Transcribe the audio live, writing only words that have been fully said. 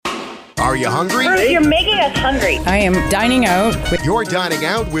Are you hungry? Bruce, you're making us hungry. I am dining out. You're dining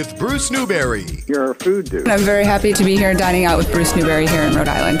out with Bruce Newberry. You're a food dude. I'm very happy to be here dining out with Bruce Newberry here in Rhode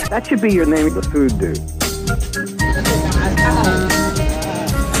Island. That should be your name, the food dude.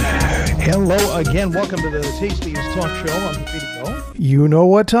 Hello again. Welcome to the Tastiest Talk Show on the video. You know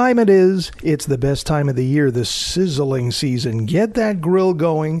what time it is. It's the best time of the year, the sizzling season. Get that grill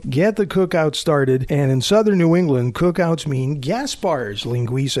going, get the cookout started, and in southern New England, cookouts mean Gaspar's,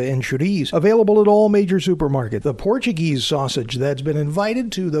 linguiça, and chorizo. Available at all major supermarkets. The Portuguese sausage that's been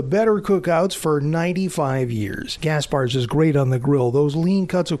invited to the better cookouts for 95 years. Gaspar's is great on the grill. Those lean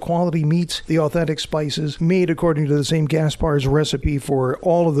cuts of quality meats, the authentic spices, made according to the same Gaspar's recipe for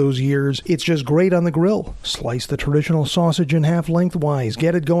all of those years. It's just great on the grill. Slice the traditional sausage in half lengthwise.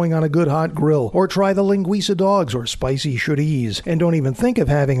 Get it going on a good hot grill. Or try the linguiça dogs or spicy chorizo. And don't even think of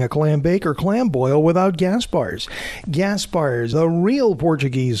having a clam bake or clam boil without Gaspar's. Gaspar's, the real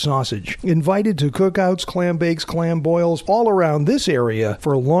Portuguese sausage. Invited to cookouts, clam bakes, clam boils all around this area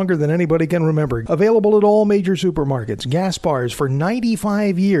for longer than anybody can remember. Available at all major supermarkets. Gaspar's for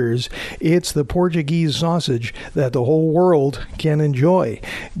 95 years. It's the Portuguese sausage that the whole world can enjoy.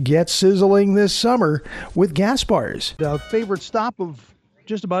 Get sizzling this summer with Gaspar's. The favorite stop of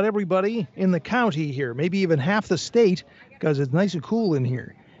just about everybody in the county here, maybe even half the state, because it's nice and cool in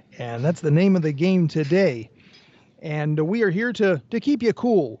here. And that's the name of the game today. And we are here to keep you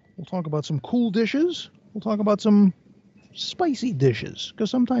cool. We'll talk about some cool dishes. We'll talk about some spicy dishes, because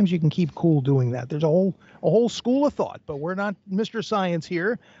sometimes you can keep cool doing that. There's a whole school of thought, but we're not Mr. Science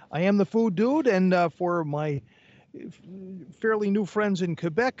here. I am the food dude, and for my fairly new friends in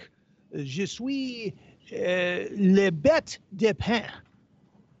Quebec, je suis le bête de pain.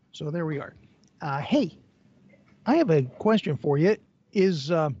 So there we are. Hey, I have a question for you.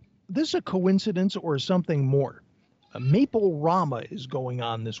 Is this a coincidence or something more? Maple Rama is going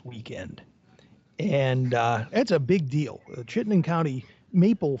on this weekend, and it's a big deal. The Chittenden County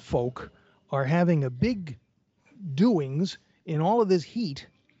maple folk are having a big doings in all of this heat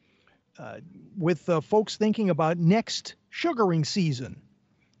with folks thinking about next sugaring season.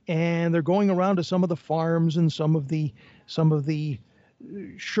 And they're going around to some of the farms and some of the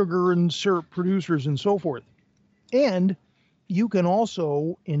sugar and syrup producers and so forth. And you can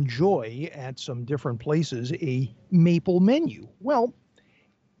also enjoy at some different places a maple menu. Well,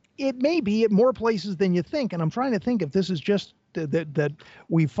 it may be at more places than you think. And I'm trying to think if this is just that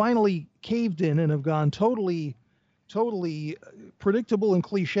we finally caved in and have gone totally predictable and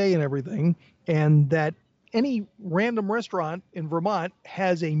cliche and everything, and that any random restaurant in Vermont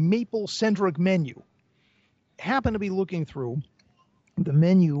has a maple-centric menu. Happen to be looking through the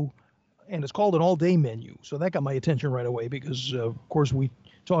menu, and it's called an all-day menu. So that got my attention right away because, of course, we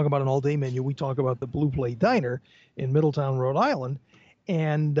talk about an all-day menu. We talk about the Blue Plate Diner in Middletown, Rhode Island.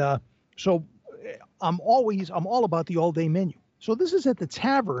 And so I'm all about the all-day menu. So this is at the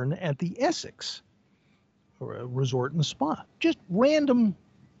Tavern at the Essex Resort and Spa. Just random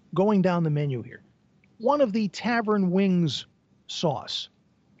going down the menu here. One of the Tavern Wings sauce,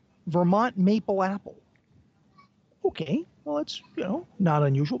 Vermont maple apple. Okay, well, that's, not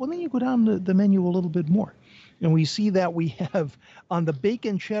unusual. But then you go down the menu a little bit more. And we see that we have on the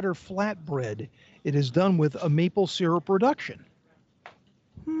bacon cheddar flatbread, it is done with a maple syrup reduction.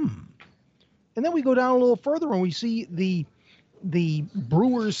 And then we go down a little further and we see the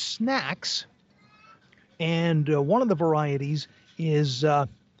brewer's snacks. And one of the varieties is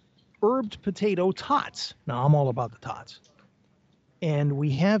herbed potato tots. Now, I'm all about the tots. And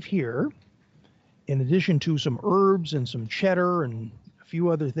we have here, in addition to some herbs and some cheddar and a few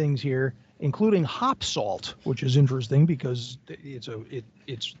other things here, including hop salt, which is interesting because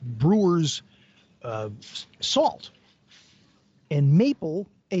it's brewer's salt, and maple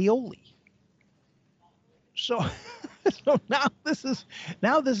aioli. So now this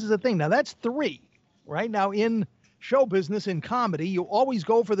is a thing. Now that's three, right? Now in show business, in comedy, you always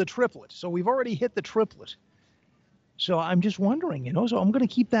go for the triplet. So we've already hit the triplet. So I'm just wondering, so I'm going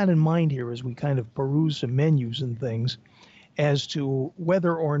to keep that in mind here as we kind of peruse some menus and things as to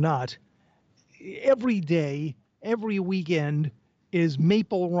whether or not every day, every weekend is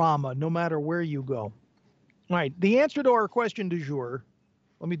Maple Rama, no matter where you go. All right, the answer to our question du jour,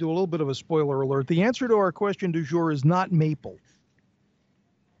 let me do a little bit of a spoiler alert. The answer to our question du jour is not maple.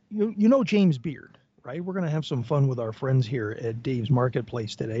 You know James Beard, right? We're going to have some fun with our friends here at Dave's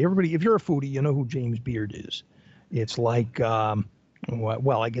Marketplace today. Everybody, if you're a foodie, you know who James Beard is. It's like,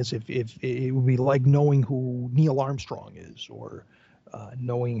 well, I guess if it would be like knowing who Neil Armstrong is, or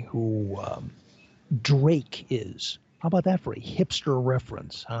knowing who Drake is. How about that for a hipster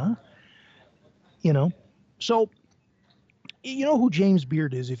reference, huh? So You know who James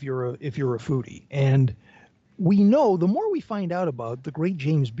Beard is if you're a foodie, and we know the more we find out about the great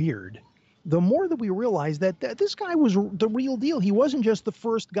James Beard, the more that we realize that this guy was the real deal. He wasn't just the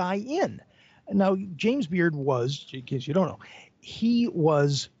first guy in. Now, James Beard was, in case you don't know, he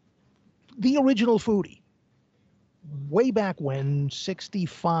was the original foodie. Way back when,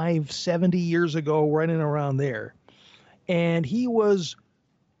 65, 70 years ago, right in around there. And he was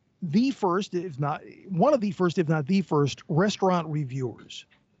the first, if not one of the first, if not the first, restaurant reviewers.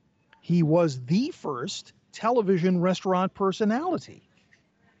 He was the first television restaurant personality.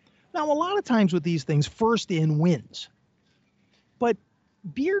 Now, a lot of times with these things, first in wins. But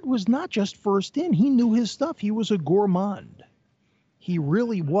Beard was not just first in. He knew his stuff. He was a gourmand. He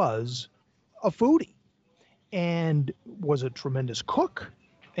really was a foodie and was a tremendous cook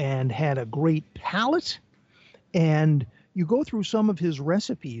and had a great palate. And you go through some of his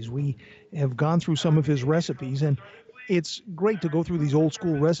recipes. We have gone through some of his recipes, and it's great to go through these old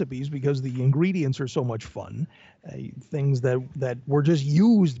school recipes because the ingredients are so much fun. Things that were just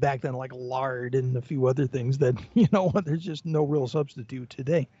used back then, like lard and a few other things that, there's just no real substitute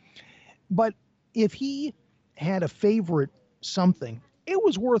today. But if he had a favorite something, it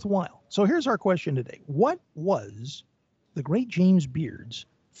was worthwhile. So here's our question today. What was the great James Beard's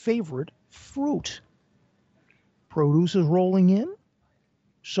favorite fruit? Produce is rolling in,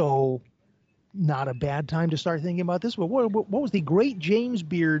 so not a bad time to start thinking about this. But what was the great James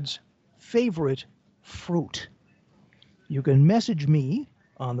Beard's favorite fruit? You can message me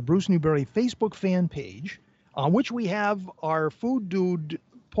on the Bruce Newberry Facebook fan page, on which we have our Food Dude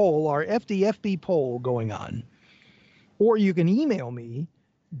poll, our FDFB poll going on. Or you can email me,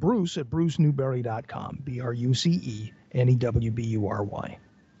 bruce@brucenewberry.com, BRUCENEWBURY.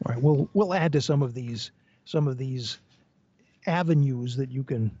 All right, we'll add to some of these avenues that you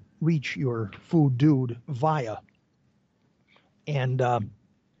can reach your Food Dude via. And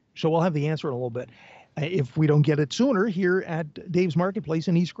so we'll have the answer in a little bit. If we don't get it sooner, here at Dave's Marketplace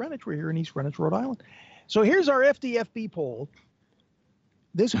in East Greenwich. We're here in East Greenwich, Rhode Island. So here's our FDFB poll.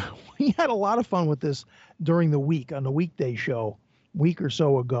 We had a lot of fun with this during the week on the weekday show, week or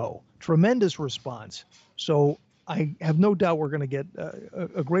so ago. Tremendous response. So I have no doubt we're going to get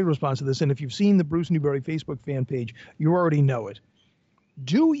a great response to this. And if you've seen the Bruce Newberry Facebook fan page, you already know it.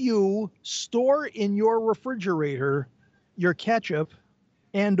 Do you store in your refrigerator your ketchup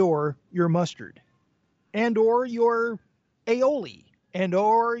and or your mustard and or your aioli and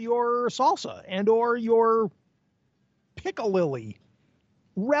or your salsa and or your piccalilli,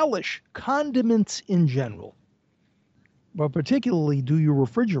 relish, condiments in general? But particularly, do you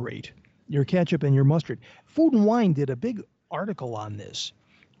refrigerate your ketchup and your mustard? Food and Wine did a big article on this,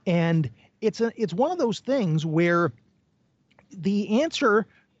 and it's one of those things where the answer,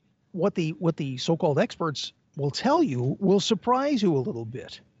 what the so-called experts will tell you, will surprise you a little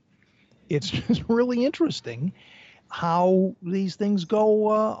bit. It's just really interesting how these things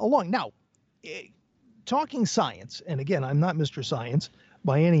go along. Now, talking science, and again, I'm not Mr. Science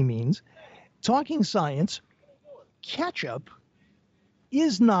by any means. Talking science, ketchup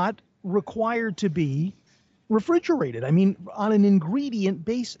is not required to be refrigerated. I mean, on an ingredient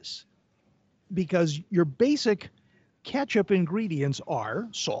basis, because your basic ketchup ingredients are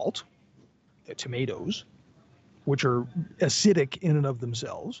salt, tomatoes, which are acidic in and of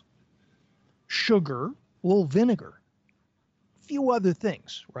themselves, sugar, a little vinegar, a few other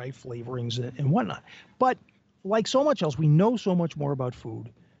things, right? Flavorings and whatnot. But like so much else, we know so much more about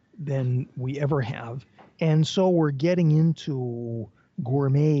food than we ever have. And so we're getting into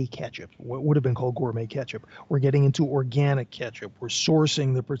gourmet ketchup, what would have been called gourmet ketchup. We're getting into organic ketchup. We're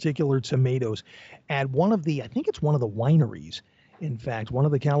sourcing the particular tomatoes at I think it's one of the wineries, in fact, one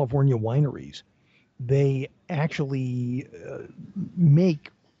of the California wineries. They actually make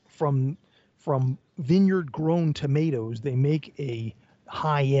from vineyard-grown tomatoes, they make a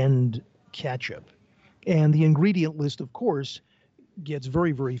high-end ketchup. And the ingredient list, of course, gets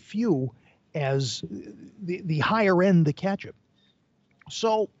very, very few as the higher end the ketchup.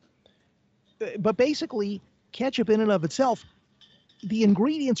 So, but basically, ketchup in and of itself, the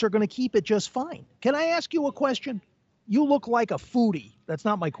ingredients are going to keep it just fine. Can I ask you a question? You look like a foodie. That's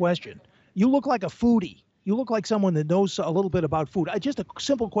not my question. You look like a foodie. You look like someone that knows a little bit about food. Just a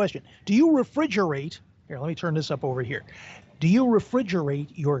simple question. Do you refrigerate? Here, let me turn this up over here. Do you refrigerate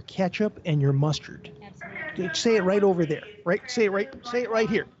your ketchup and your mustard? Absolutely. Say it right over there. Right? Say it right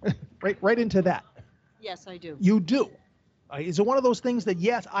here. right into that. Yes, I do. You do. Is it one of those things that,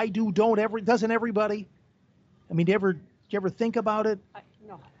 yes, I do, doesn't everybody? I mean, do you ever think about it?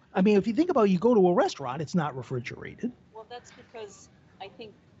 No. I mean, if you think about it, you go to a restaurant, it's not refrigerated. Well, that's because I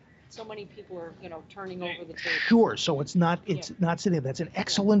think so many people are, turning over the table. Sure. So it's not sitting. That's an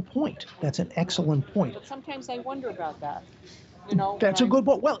excellent point. That's an excellent point. But sometimes I wonder about that. That's a good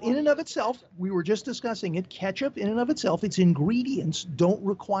point. Well, in and of itself, we were just discussing it. Ketchup, in and of itself, its ingredients don't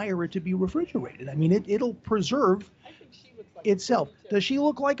require it to be refrigerated. I mean, it'll preserve itself. Does she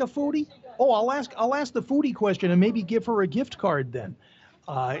look like a foodie? Oh, I'll ask the foodie question and maybe give her a gift card then.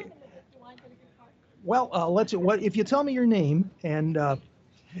 Let's see. What if you tell me your name and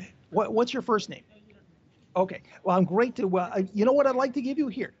what's your first name? Okay. Well, I'm great to. You know what I'd like to give you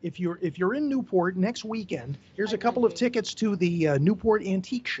here? If you're in Newport next weekend, here's a couple of tickets to the Newport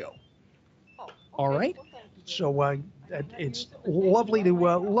Antique Show. Oh, okay. All right. So it's lovely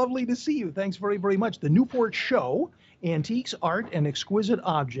to see you. Thanks very, very much. The Newport Show, Antiques, Art, and Exquisite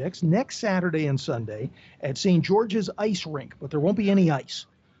Objects, next Saturday and Sunday at St. George's Ice Rink, but there won't be any ice.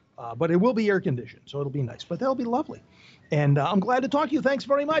 But it will be air conditioned, so it'll be nice. But that'll be lovely. And I'm glad to talk to you. Thanks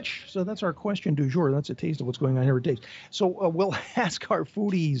very much. So that's our question du jour. That's a taste of what's going on here at Dave's. So we'll ask our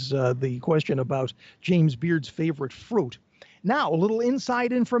foodies the question about James Beard's favorite fruit. Now, a little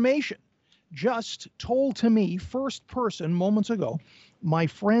inside information. Just told to me, first person, moments ago, my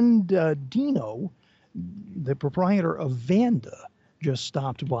friend Dino, the proprietor of Vanda, just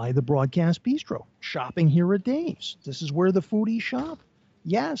stopped by the Broadcast Bistro, shopping here at Dave's. This is where the foodies shop.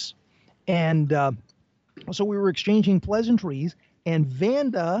 Yes. And so we were exchanging pleasantries, and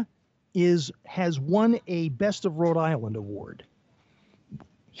Vanda has won a Best of Rhode Island award.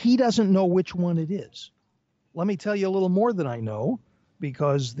 He doesn't know which one it is. Let me tell you a little more than I know,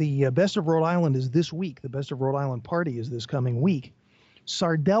 because the Best of Rhode Island is this week. The Best of Rhode Island party is this coming week.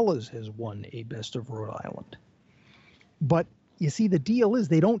 Sardella's has won a Best of Rhode Island. But you see, the deal is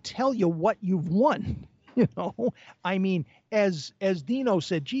they don't tell you what you've won. I mean, as Dino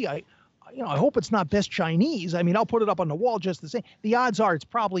said, gee, I hope it's not Best Chinese. I mean, I'll put it up on the wall just the same. The odds are it's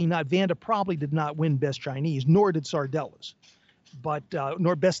probably not. Vanda probably did not win Best Chinese, nor did Sardella's, but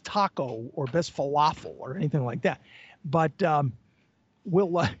nor Best Taco or Best Falafel or anything like that. But you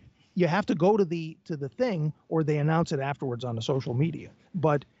have to go to the thing, or they announce it afterwards on the social media.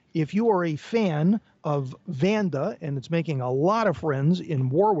 But if you are a fan of Vanda, and it's making a lot of friends in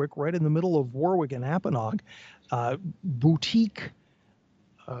Warwick, right in the middle of Warwick and Apponaug, boutique,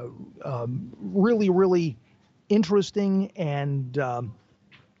 really, really interesting and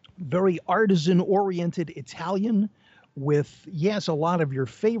very artisan-oriented Italian with, yes, a lot of your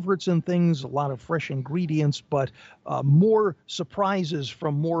favorites and things, a lot of fresh ingredients, but more surprises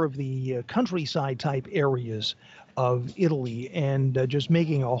from more of the countryside type areas of Italy, and just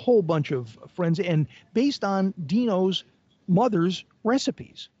making a whole bunch of friends, and based on Dino's mother's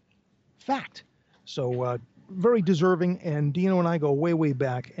recipes. Fact. So very deserving, and Dino and I go way, way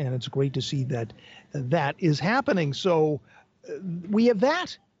back, and it's great to see that that is happening. So we have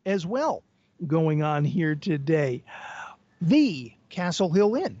that as well going on here today. The Castle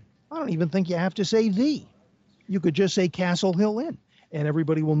Hill Inn. I don't even think you have to say the. You could just say Castle Hill Inn, and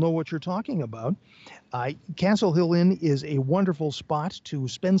everybody will know what you're talking about. Castle Hill Inn is a wonderful spot to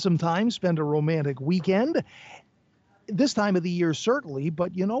spend some time, spend a romantic weekend. This time of the year, certainly,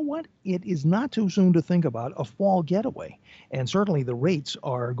 but you know what? It is not too soon to think about a fall getaway. And certainly the rates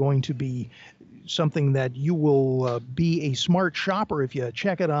are going to be something that you will be a smart shopper if you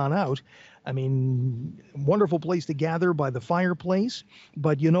check it on out. I mean, wonderful place to gather by the fireplace.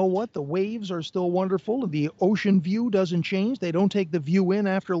 But you know what? The waves are still wonderful. The ocean view doesn't change. They don't take the view in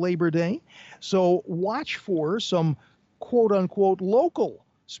after Labor Day. So watch for some quote-unquote local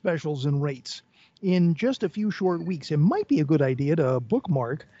specials and rates in just a few short weeks. It might be a good idea to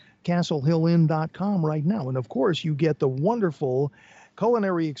bookmark castlehillinn.com right now. And of course, you get the wonderful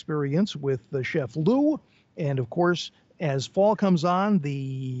culinary experience with the Chef Lou. And of course, as fall comes on,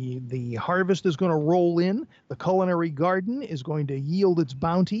 the harvest is going to roll in. The culinary garden is going to yield its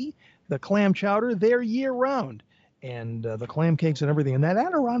bounty. The clam chowder, they're year round. And the clam cakes and everything. And that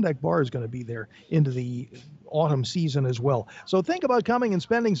Adirondack bar is going to be there into the autumn season as well. So think about coming and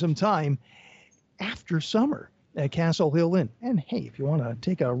spending some time after summer at Castle Hill Inn. And hey, if you want to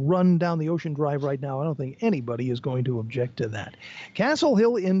take a run down the Ocean Drive right now, I don't think anybody is going to object to that.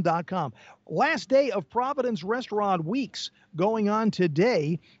 CastleHillInn.com. Last day of Providence Restaurant Weeks going on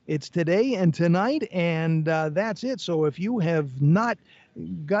today. It's today and tonight, and that's it. So if you have not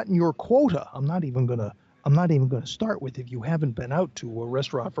gotten your quota, I'm not even going to start with if you haven't been out to a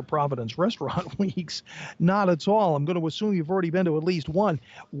restaurant for Providence Restaurant Weeks. Not at all. I'm going to assume you've already been to at least one.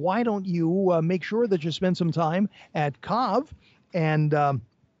 Why don't you make sure that you spend some time at Cov and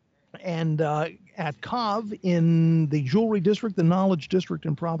And at COV in the Jewelry District, the Knowledge District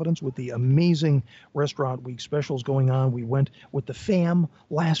in Providence, with the amazing Restaurant Week specials going on. We went with the fam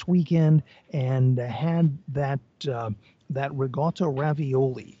last weekend and had that ricotta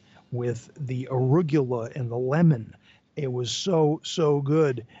ravioli with the arugula and the lemon. It was so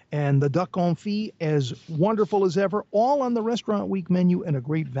good. And the duck confit, as wonderful as ever, all on the Restaurant Week menu and a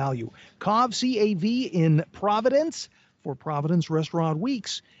great value. COV, C-A-V, in Providence for Providence Restaurant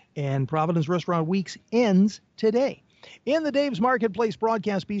Weeks. And Providence Restaurant Weeks ends today. In the Dave's Marketplace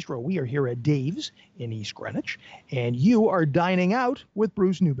Broadcast Bistro, we are here at Dave's in East Greenwich, and you are dining out with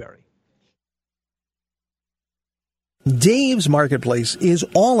Bruce Newberry. Dave's Marketplace is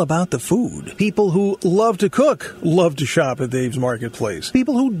all about the food. People who love to cook love to shop at Dave's Marketplace.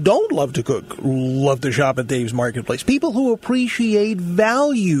 People who don't love to cook love to shop at Dave's Marketplace. People who appreciate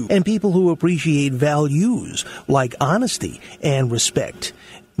value and people who appreciate values like honesty and respect.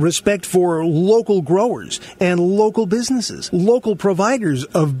 Respect for local growers and local businesses, local providers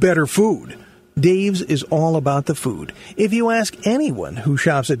of better food. Dave's is all about the food. If you ask anyone who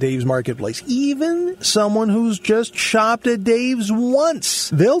shops at Dave's Marketplace, even someone who's just shopped at Dave's once,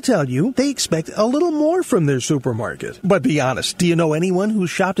 they'll tell you they expect a little more from their supermarket. But be honest, do you know anyone who's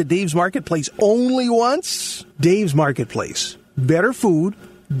shopped at Dave's Marketplace only once? Dave's Marketplace. Better food,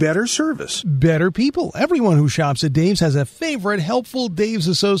 better service, better people. Everyone who shops at Dave's has a favorite helpful Dave's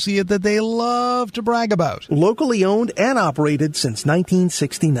associate that they love to brag about. Locally owned and operated since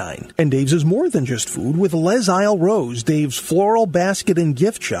 1969. And Dave's is more than just food, with Les Isle Rose, Dave's floral basket and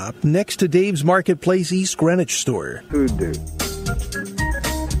gift shop, next to Dave's Marketplace East Greenwich store. Food do.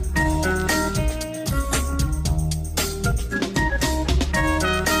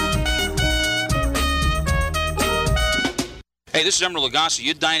 Hey, this is Emerald Lagasse.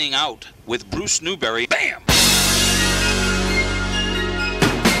 You're dining out with Bruce Newberry. Bam!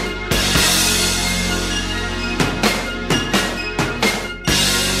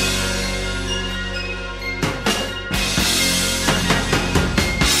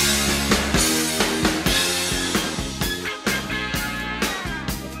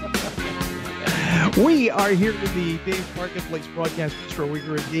 We are here at the Dave's Marketplace Broadcast Bistro.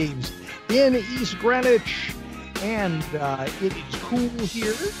 We're at Dave's in East Greenwich. And it is cool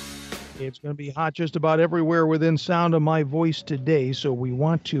here. It's going to be hot just about everywhere within sound of my voice today. So we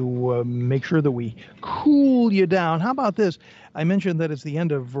want to make sure that we cool you down. How about this? I mentioned that it's the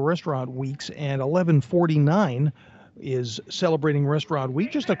end of Restaurant Weeks, and 1149 is celebrating Restaurant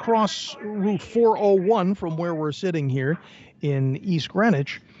Week just across Route 401 from where we're sitting here in East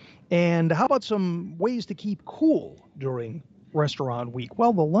Greenwich. And how about some ways to keep cool during Restaurant Week?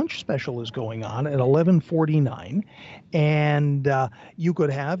 Well, the lunch special is going on at 11:49, and you could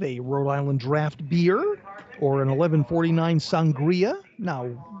have a Rhode Island draft beer or an 11:49 sangria. Now,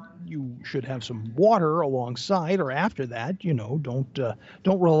 you should have some water alongside or after that. You know, don't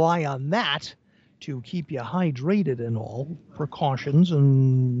rely on that to keep you hydrated and all. Precautions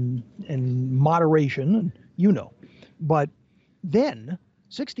and moderation, and you know. But then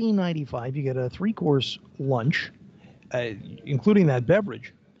 $16.95, you get a 3-course lunch, including that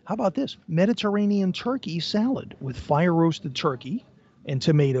beverage. How about this? Mediterranean turkey salad with fire-roasted turkey and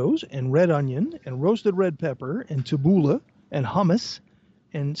tomatoes and red onion and roasted red pepper and tabbouleh and hummus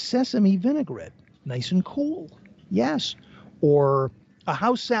and sesame vinaigrette. Nice and cool. Yes. Or a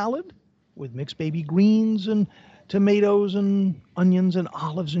house salad with mixed baby greens and tomatoes and onions and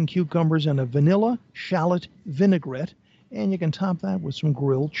olives and cucumbers and a vanilla shallot vinaigrette. And you can top that with some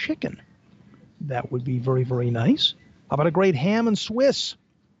grilled chicken. That would be very, very nice. How about a great ham and Swiss?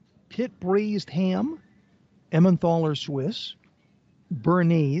 Pit braised ham, Emmenthaler Swiss,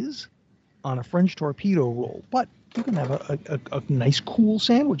 Bernaise on a French torpedo roll. But you can have a nice cool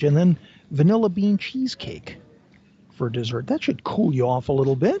sandwich, and then vanilla bean cheesecake for dessert. That should cool you off a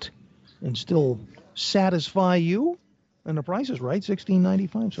little bit and still satisfy you. And the price is right,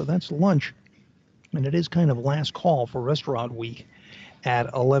 $16.95. So that's lunch. And it is kind of last call for Restaurant Week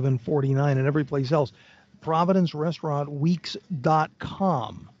at 11:49 and every place else.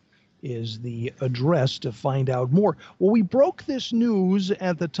 ProvidenceRestaurantWeeks.com is the address to find out more. Well, we broke this news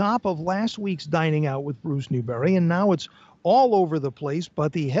at the top of last week's Dining Out with Bruce Newberry, and now it's all over the place,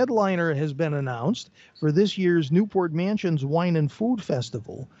 but the headliner has been announced for this year's Newport Mansions Wine and Food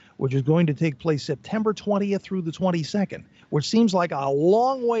Festival, which is going to take place September 20th through the 22nd, which seems like a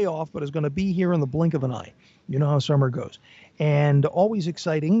long way off, but is going to be here in the blink of an eye. You know how summer goes. And always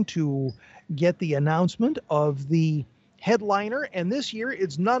exciting to get the announcement of the headliner, and this year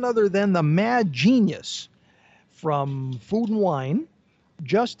it's none other than the mad genius from Food and Wine,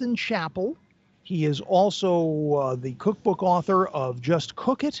 Justin Chappell. He is also the cookbook author of Just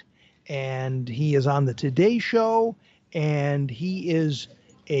Cook It and he is on the Today Show, and he is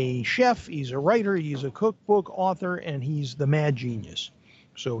a chef, he's a writer, he's a cookbook author, and he's the mad genius.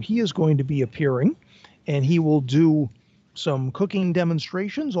 So he is going to be appearing, and he will do some cooking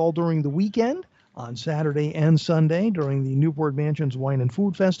demonstrations all during the weekend on Saturday and Sunday during the Newport Mansions Wine and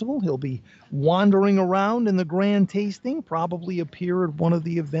Food Festival. He'll be wandering around in the grand tasting, probably appear at one of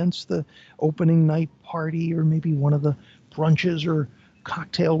the events, the opening night party, or maybe one of the brunches or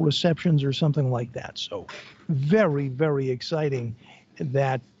cocktail receptions or something like that. So very, very exciting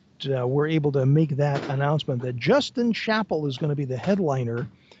that we're able to make that announcement that Justin Chappell is going to be the headliner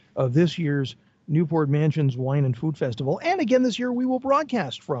of this year's Newport Mansions Wine and Food Festival. And again, this year we will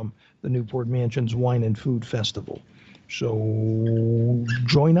broadcast from the Newport Mansions Wine and Food Festival. So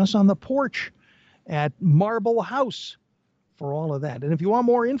join us on the porch at Marble House for all of that. And if you want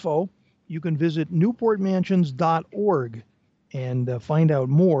more info, you can visit newportmansions.org and find out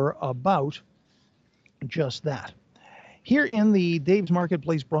more about just that. Here in the Dave's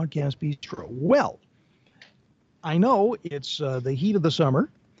Marketplace Broadcast Bistro. Well, I know it's the heat of the summer,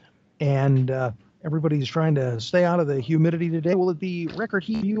 and everybody's trying to stay out of the humidity today. Will it be record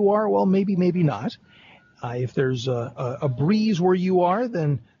heat you are? Well, maybe, maybe not. If there's a breeze where you are,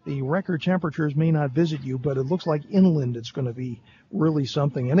 then the record temperatures may not visit you, but it looks like inland it's going to be really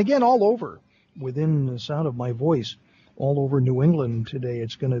something. And again, all over, within the sound of my voice, all over New England today,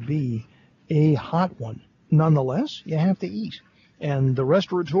 it's going to be a hot one. Nonetheless, you have to eat. And the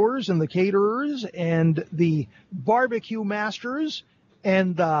restaurateurs and the caterers and the barbecue masters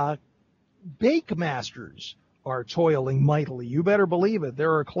and the bake masters are toiling mightily. You better believe it.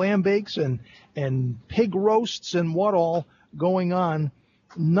 There are clam bakes and pig roasts and what all going on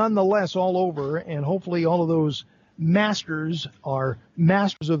nonetheless all over. And hopefully all of those masters are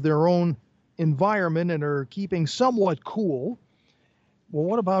masters of their own environment and are keeping somewhat cool. Well,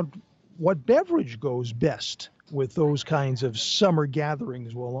 what about what beverage goes best with those kinds of summer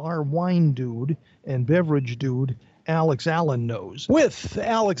gatherings? Well, our wine dude and beverage dude, Alex Allen, knows. With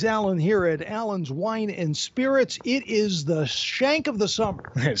Alex Allen here at Allen's Wine and Spirits, it is the shank of the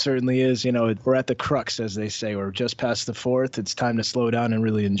summer. It certainly is. You know, we're at the crux, as they say. We're just past the 4th. It's time to slow down and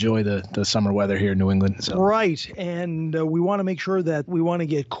really enjoy the summer weather here in New England. So. Right. And we want to make sure that we want to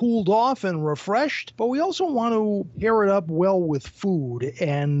get cooled off and refreshed, but we also want to pair it up well with food.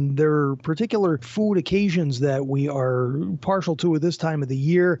 And there are particular food occasions that we are partial to at this time of the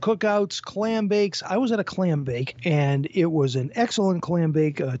year. Cookouts, clam bakes. I was at a clam bake, and it was an excellent clam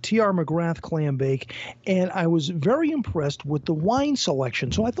bake, a T.R. McGrath clam bake, and I was very impressed with the wine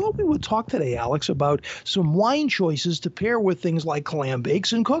selection. So I thought we would talk today, Alex, about some wine choices to pair with things like clam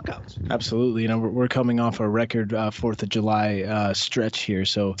bakes and cookouts. Absolutely. You know, we're coming off a record 4th of July stretch here,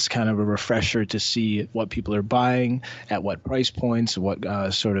 so it's kind of a refresher to see what people are buying, at what price points,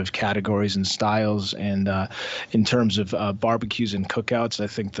 what sort of categories and styles. And in terms of barbecues and cookouts, I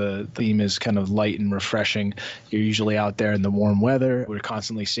think the theme is kind of light and refreshing. You're usually out there in the warm weather. We're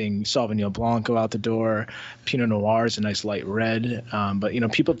constantly seeing Sauvignon Blanc go out the door. Pinot Noir is a nice light red. But, you know,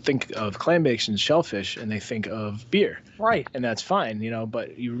 people think of clam bakes and shellfish and they think of beer. Right. And that's fine, you know,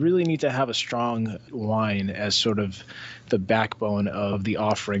 but you really need to have a strong wine as sort of the backbone of the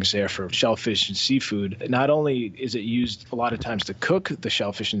offerings there for shellfish and seafood. Not only is it used a lot of times to cook the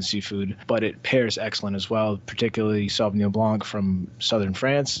shellfish and seafood, but it pairs excellent as well. Particularly Sauvignon Blanc from southern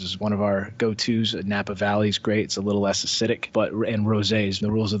France is one of our go-tos. Napa Valley is great. It's a little less acidic, and rosés.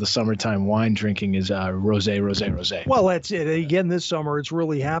 The rules of the summertime wine drinking is rosé, rosé, rosé. Well, that's it. Again, this summer it's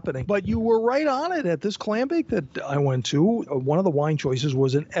really happening. But you were right on it at this clam bake that I went to. One of the wine choices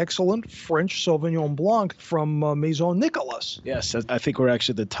was an excellent French Sauvignon Blanc from Maison Nicolas. Yes, I think we're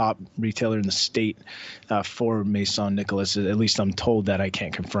actually the top retailer in the state for Maison Nicolas. At least I'm told that. I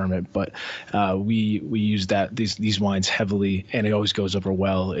can't confirm it, but we use these wines heavily, and it always goes over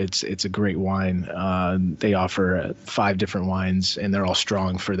well. It's a great wine. They offer 5 different wines, and they're all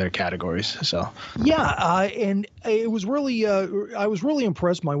strong for their categories. So yeah, and it was really I was really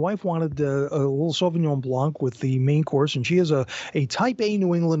impressed. My wife wanted a little Sauvignon Blanc with the main course, and she is a Type A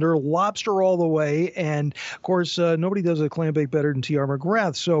New Englander, lobster all the way. And of course, nobody does a clam bake better than T.R.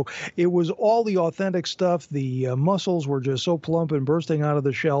 McGrath. So it was all the authentic stuff. The mussels were just so plump and bursting out of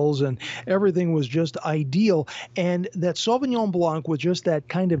the shells, and everything was just ideal. And that Sauvignon Blanc with just that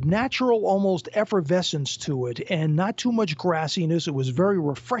kind of natural, almost effervescence to it, and not too much grassiness. It was very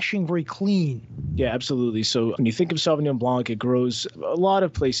refreshing, very clean. Yeah, absolutely. So when you think of Sauvignon Blanc, it grows a lot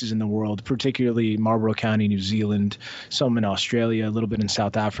of places in the world, particularly Marlborough County, New Zealand, some in Australia, a little bit in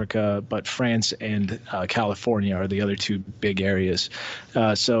South Africa, but France and California are the other 2 big areas.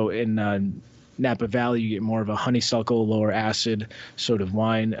 So in Napa Valley, you get more of a honeysuckle, lower acid sort of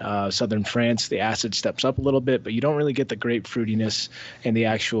wine. Southern France, the acid steps up a little bit, but you don't really get the grape fruitiness and the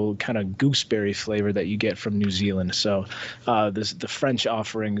actual kind of gooseberry flavor that you get from New Zealand. So the French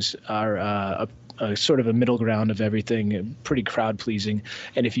offerings are a sort of a middle ground of everything, pretty crowd pleasing.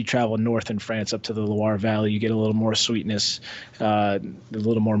 And if you travel north in France up to the Loire Valley, you get a little more sweetness, a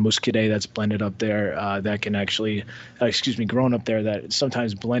little more muscadet that's blended up there that can actually, grown up there, that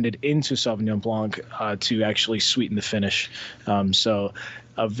sometimes blended into Sauvignon Blanc to actually sweeten the finish. So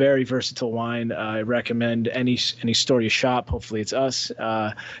a very versatile wine. I recommend any store you shop. Hopefully it's us.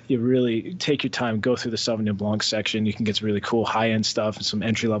 You really take your time, go through the Sauvignon Blanc section. You can get some really cool high-end stuff and some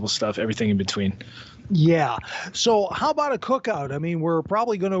entry-level stuff, everything in between. Yeah. So how about a cookout? I mean, we're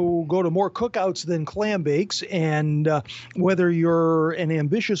probably going to go to more cookouts than clam bakes. And whether you're an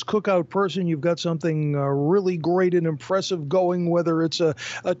ambitious cookout person, you've got something really great and impressive going, whether it's a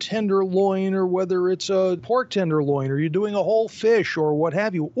tenderloin or whether it's a pork tenderloin, or you're doing a whole fish or what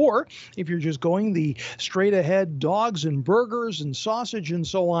have you. Or if you're just going the straight ahead dogs and burgers and sausage and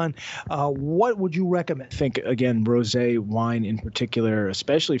so on, what would you recommend? I think, again, rosé wine in particular,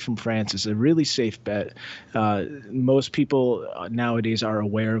 especially from France, is a really safe bet. Most people nowadays are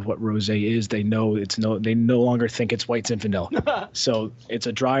aware of what rosé is. They know they no longer think it's white Zinfandel. So it's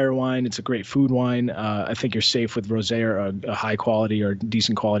a drier wine. It's a great food wine. I think you're safe with rosé or a high quality or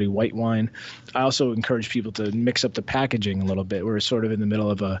decent quality white wine. I also encourage people to mix up the packaging a little bit. We're sort of in the middle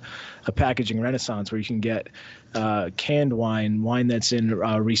of a packaging renaissance where you can get canned wine that's in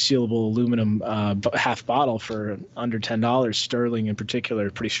resealable aluminum half bottle for under $10. Sterling in particular,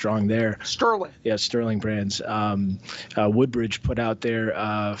 pretty strong there. Sterling. Yeah, Sterling brands. Woodbridge put out their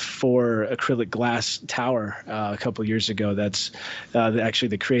 4 acrylic glass tower a couple years ago. That's actually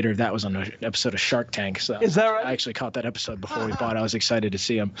the creator of that was on an episode of Shark Tank. So is that right? I actually caught that episode before we bought it. I was excited to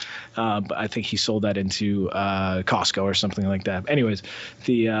see him. But I think he sold that into Costco or something like that. Anyways,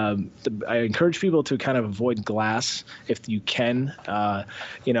 I encourage people to kind of avoid glass if you can.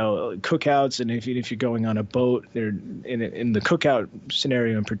 Cookouts, and if you're going on a boat, in the cookout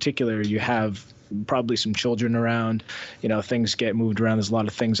scenario in particular, you have probably some children around, things get moved around. There's a lot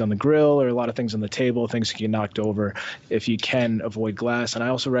of things on the grill or a lot of things on the table, things get knocked over. If you can, avoid glass. And I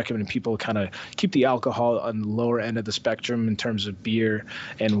also recommend people kind of keep the alcohol on the lower end of the spectrum in terms of beer,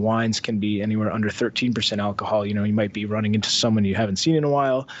 and wines can be anywhere under 13% alcohol. You might be running into someone you haven't seen in a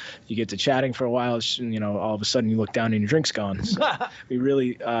while. You get to chatting for a while, all of a sudden you look down and your drink's gone. So we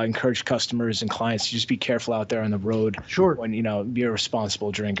really encourage customers and clients to just be careful out there on the road. Sure. When, be a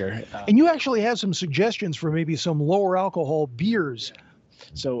responsible drinker. And you actually have some suggestions for maybe some lower alcohol beers.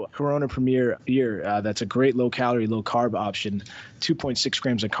 So Corona Premier beer, that's a great low calorie, low carb option. 2.6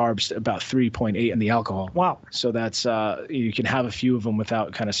 grams of carbs, about 3.8 in the alcohol. Wow. So that's you can have a few of them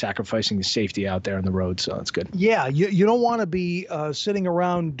without kind of sacrificing the safety out there on the road. So that's good. Yeah, you don't want to be sitting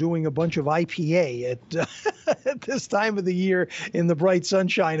around doing a bunch of IPA at this time of the year in the bright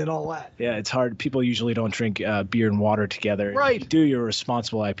sunshine and all that. Yeah, it's hard. People usually don't drink beer and water together. Right. If you do, you're a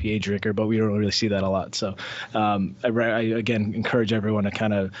responsible IPA drinker, but we don't really see that a lot. So I again encourage everyone to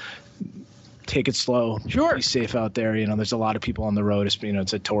kind of take it slow. Sure. Be safe out there. There's a lot of people on the road.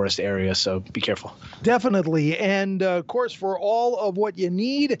 It's a tourist area, so be careful. Definitely. And of course, for all of what you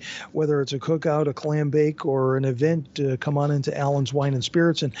need, whether it's a cookout, a clam bake, or an event, come on into Allen's Wine and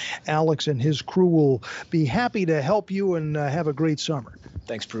Spirits, and Alex and his crew will be happy to help you and have a great summer.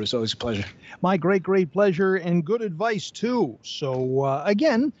 Thanks, Bruce. Always a pleasure. My great pleasure, and good advice too. So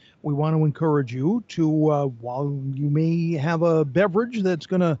again, we want to encourage you to, while you may have a beverage that's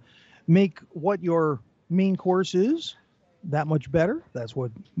going to make what your main course is that much better. That's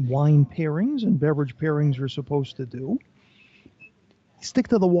what wine pairings and beverage pairings are supposed to do. Stick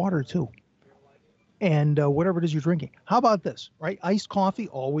to the water too. And whatever it is you're drinking. How about this, right? Iced coffee,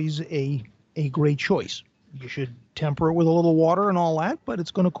 always a great choice. You should temper it with a little water and all that, but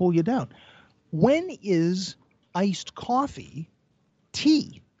it's going to cool you down. When is iced coffee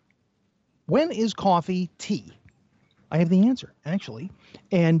tea? When is coffee tea? I have the answer, actually,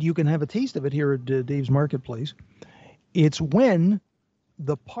 and you can have a taste of it here at Dave's Marketplace. It's when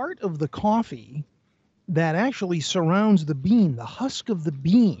the part of the coffee that actually surrounds the bean, the husk of the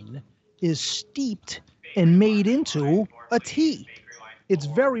bean, is steeped and made into a tea. It's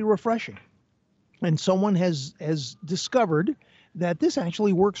very refreshing. And someone has discovered that this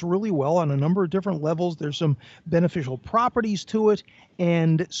actually works really well on a number of different levels. There's some beneficial properties to it.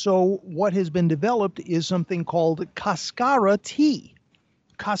 And so what has been developed is something called Cascara tea.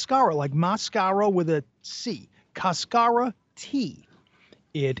 Cascara, like mascara with a C. Cascara tea.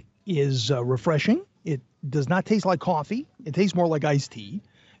 It is refreshing. It does not taste like coffee. It tastes more like iced tea.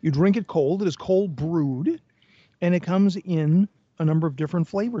 You drink it cold. It is cold brewed, and it comes in a number of different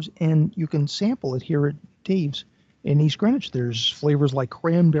flavors, and you can sample it here at Dave's in East Greenwich. There's flavors like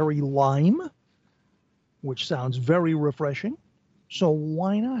cranberry lime, which sounds very refreshing. So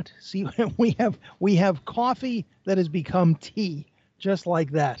why not? See, we have coffee that has become tea, just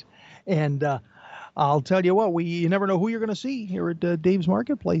like that. And I'll tell you what, you never know who you're going to see here at Dave's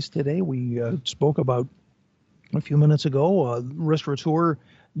Marketplace today. We spoke about a few minutes ago, restaurateur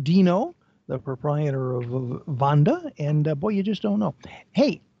Dino, the proprietor of Vanda, and boy, you just don't know.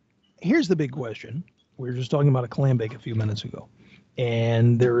 Hey, here's the big question. We were just talking about a clam bake a few minutes ago,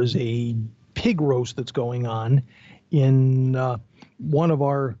 and there is a pig roast that's going on in one of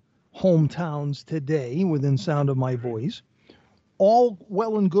our hometowns today within sound of my voice. All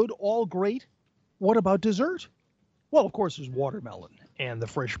well and good, all great. What about dessert? Well, of course, there's watermelon, and the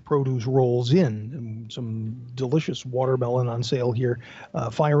fresh produce rolls in. And some delicious watermelon on sale here.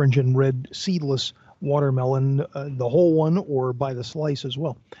 Fire Engine Red seedless watermelon, the whole one or by the slice as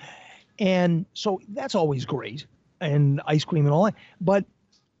well. And so that's always great, and ice cream and all that. But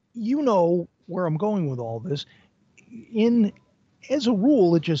you know where I'm going with all this. As a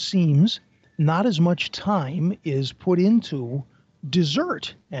rule, it just seems not as much time is put into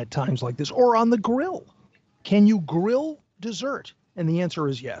dessert at times like this, or on the grill. Can you grill dessert? And the answer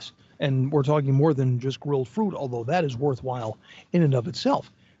is yes. And we're talking more than just grilled fruit, although that is worthwhile in and of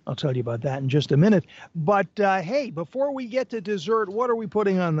itself. I'll tell you about that in just a minute. But hey, before we get to dessert, what are we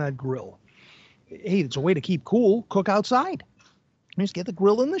putting on that grill? Hey, it's a way to keep cool. Cook outside. Just get the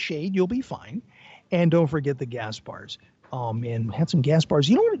grill in the shade. You'll be fine. And don't forget the gas bars. Oh man, had some gas bars.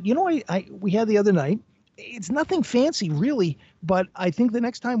 You know what we had the other night? It's nothing fancy really, but I think the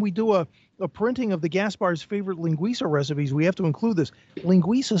next time we do a printing of the gas bar's favorite linguiça recipes, we have to include this.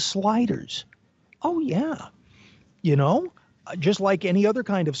 Linguiça sliders. Oh yeah. Just like any other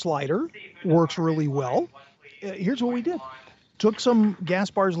kind of slider, works really well. Here's what we did. Took some gas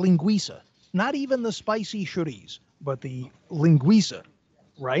bars linguiça, not even the spicy chorizo, but the linguiça,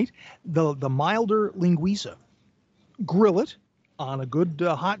 right? The milder linguiça. Grill it on a good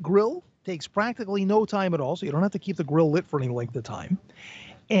hot grill. Takes practically no time at all, so you don't have to keep the grill lit for any length of time.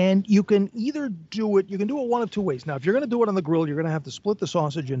 And you can either do it one of two ways. Now, if you're going to do it on the grill, you're going to have to split the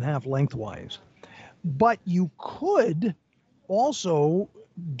sausage in half lengthwise. But you could also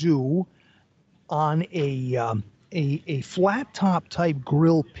do on a flat top type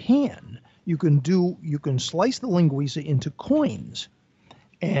grill pan. You can slice the linguiça into coins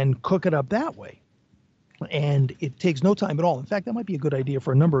and cook it up that way. And it takes no time at all. In fact, that might be a good idea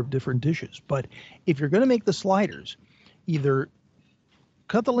for a number of different dishes. But if you're going to make the sliders, either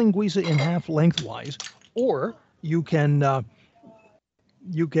cut the linguiça in half lengthwise, or you can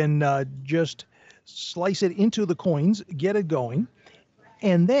just slice it into the coins, get it going,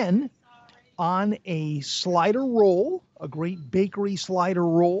 and then on a slider roll, a great bakery slider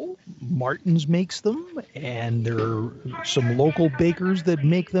roll, Martin's makes them, and there are some local bakers that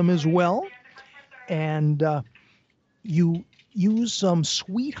make them as well. And you use some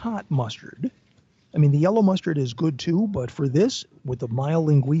sweet hot mustard. I mean, the yellow mustard is good too, but for this, with the mild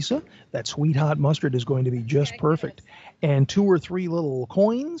linguiça, that sweet hot mustard is going to be just perfect. And 2 or 3 little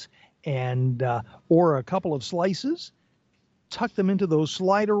coins, and or a couple of slices, tuck them into those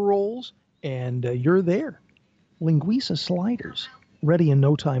slider rolls, and you're there. Linguiça sliders, ready in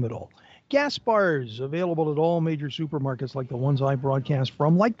no time at all. Gas bars available at all major supermarkets like the ones I broadcast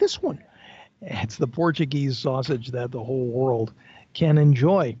from, like this one. It's the Portuguese sausage that the whole world can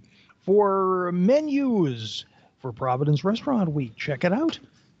enjoy. For menus for Providence Restaurant Week, check it out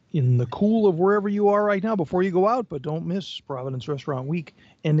in the cool of wherever you are right now before you go out, but don't miss Providence Restaurant Week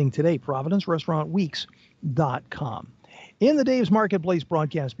ending today, providencerestaurantweeks.com. In the Dave's Marketplace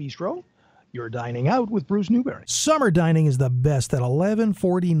Broadcast Bistro, you're dining out with Bruce Newberry. Summer dining is the best at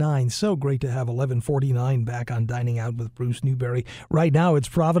 $11.49. So great to have $11.49 back on Dining Out with Bruce Newberry. Right now, it's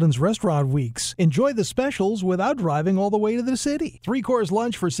Providence Restaurant Weeks. Enjoy the specials without driving all the way to the city. 3-course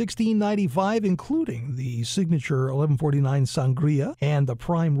lunch for $16.95, including the signature $11.49 sangria and the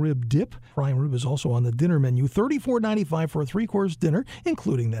prime rib dip. Prime rib is also on the dinner menu. $34.95 for a 3-course dinner,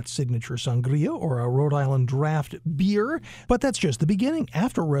 including that signature sangria or a Rhode Island draft beer. But that's just the beginning.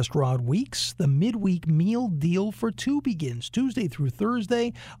 After Restaurant Weeks, the midweek meal deal for 2 begins Tuesday through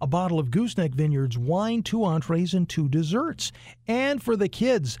Thursday. A bottle of Gooseneck Vineyards wine, 2 entrees, and 2 desserts. And for the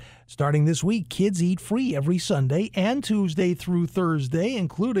kids, starting this week, kids eat free every Sunday and Tuesday through Thursday,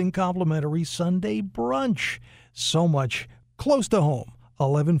 including complimentary Sunday brunch. So much close to home.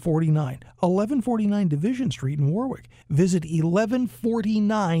 1149 Division Street in Warwick. Visit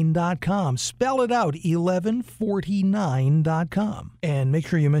 1149.com. Spell it out, 1149.com. And make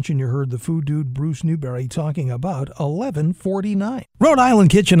sure you mention you heard the food dude Bruce Newberry talking about 1149. Rhode Island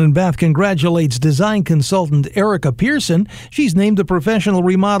Kitchen and Bath congratulates design consultant Erica Pearson. She's named the Professional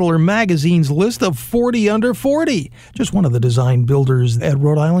Remodeler magazine's list of 40 under 40. Just one of the design builders at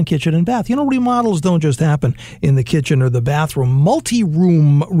Rhode Island Kitchen and Bath. You know, remodels don't just happen in the kitchen or the bathroom.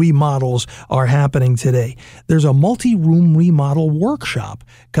 Multi-room remodels are happening today. There's a multi-room remodel workshop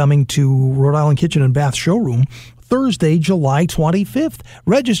coming to Rhode Island Kitchen and Bath showroom Thursday, July 25th.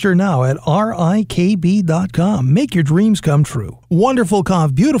 Register now at rikb.com. Make your dreams come true. Wonderful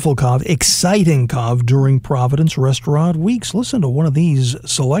Cove, beautiful Cove, exciting Cove during Providence Restaurant Weeks. Listen to one of these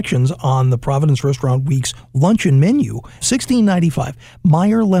selections on the Providence Restaurant Weeks luncheon menu. $16.95.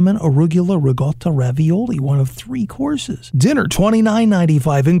 Meyer lemon arugula ricotta ravioli, one of 3 courses. Dinner,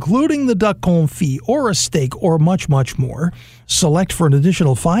 $29.95, including the duck confit or a steak or much, much more. Select for an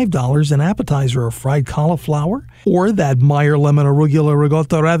additional $5 an appetizer of fried cauliflower or that Meyer lemon arugula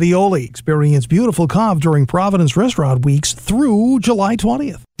ricotta ravioli. Experience beautiful Cove during Providence Restaurant Weeks through July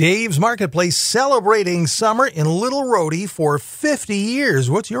 20th. Dave's Marketplace celebrating summer in Little Rhodey for 50 years.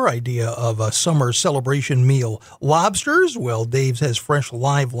 What's your idea of a summer celebration meal? Lobsters? Well, Dave's has fresh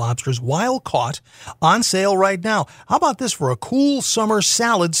live lobsters, wild caught, on sale right now. How about this for a cool summer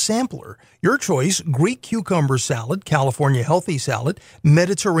salad sampler? Your choice, Greek cucumber salad, California healthy salad,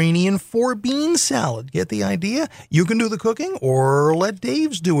 Mediterranean 4-bean salad. Get the idea? You can do the cooking or let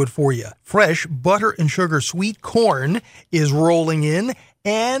Dave's do it for you. Fresh butter and sugar sweet corn is rolling in.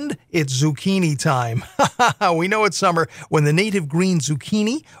 And it's zucchini time. We know it's summer when the native green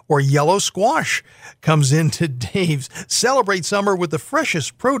zucchini or yellow squash comes into Dave's. Celebrate summer with the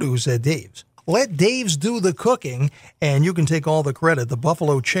freshest produce at Dave's. Let Dave's do the cooking, and you can take all the credit. The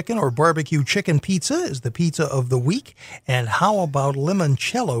buffalo chicken or barbecue chicken pizza is the pizza of the week. And how about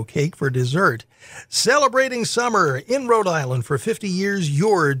limoncello cake for dessert? Celebrating summer in Rhode Island for 50 years,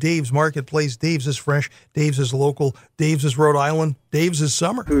 your Dave's Marketplace. Dave's is fresh, Dave's is local, Dave's is Rhode Island, Dave's is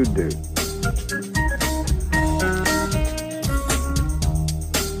summer. Food dude.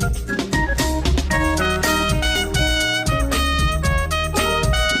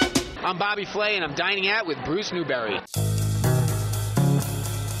 I'm Bobby Flay, and I'm dining out with Bruce Newberry.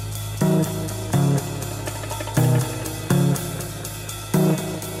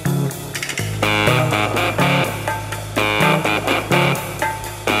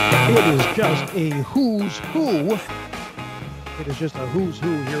 It is just a who's who. It is just a who's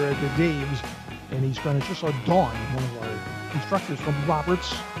who here at the Dave's. And he's going to just Dawn, one of our instructors from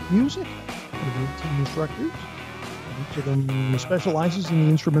Roberts Music, one of the team instructors. Each of them specializes in the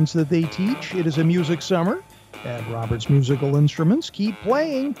instruments that they teach. It is a music summer at Roberts Musical Instruments. Keep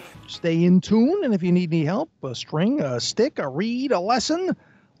playing. Stay in tune. And if you need any help, a string, a stick, a reed, a lesson,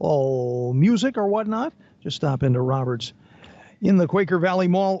 music or whatnot, just stop into Roberts in the Quaker Valley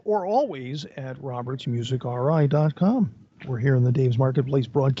Mall or always at robertsmusicri.com. We're here in the Dave's Marketplace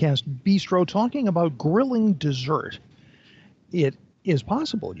Broadcast Bistro talking about grilling dessert. It is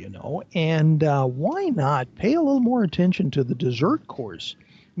possible, you know, and why not pay a little more attention to the dessert course? I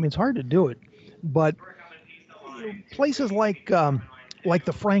mean, it's hard to do it, but places like the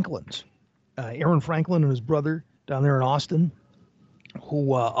Franklins, Aaron Franklin and his brother down there in Austin,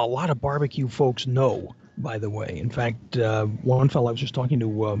 who a lot of barbecue folks know, by the way. In fact, one fellow I was just talking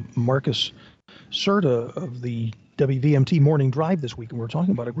to, Marcus Serta of the WVMT Morning Drive this week, and we were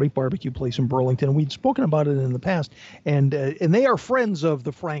talking about a great barbecue place in Burlington. We'd spoken about it in the past, and they are friends of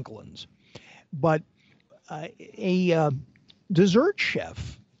the Franklins. But a dessert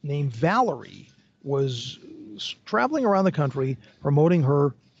chef named Valerie was traveling around the country promoting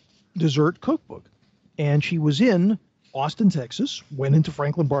her dessert cookbook, and she was in Austin, Texas, went into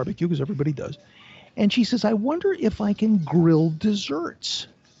Franklin Barbecue, because everybody does, and she says, I wonder if I can grill desserts.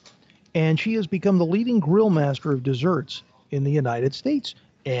 And she has become the leading grill master of desserts in the United States.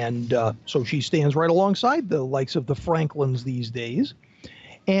 And so she stands right alongside the likes of the Franklins these days.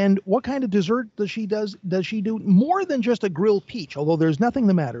 And what kind of dessert does she do? More than just a grilled peach, although there's nothing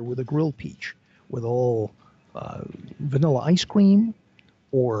the matter with a grilled peach, with a little vanilla ice cream,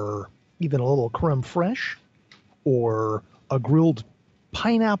 or even a little creme fraiche, or a grilled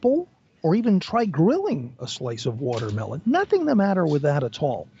pineapple, or even try grilling a slice of watermelon. Nothing the matter with that at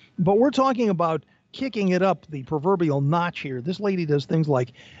all. But we're talking about kicking it up the proverbial notch here. This lady does things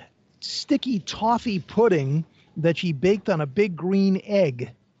like sticky toffee pudding that she baked on a big green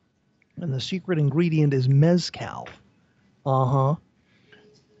egg. And the secret ingredient is mezcal. Now,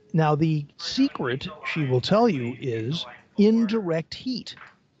 the secret, she will tell you, is indirect heat.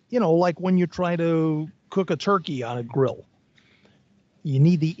 Like when you try to cook a turkey on a grill. You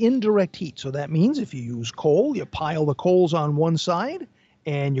need the indirect heat. So that means if you use coal, you pile the coals on one side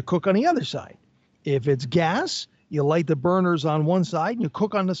and you cook on the other side. If it's gas, you light the burners on one side and you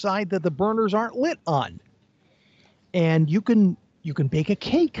cook on the side that the burners aren't lit on. And you can bake a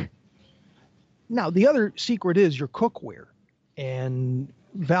cake. Now, the other secret is your cookware. And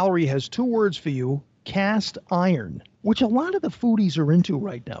Valerie has 2 words for you: cast iron, which a lot of the foodies are into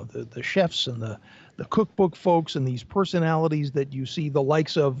right now. The chefs and the cookbook folks and these personalities that you see, the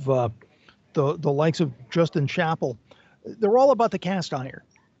likes of the likes of Justin Chappell, they're all about the cast iron.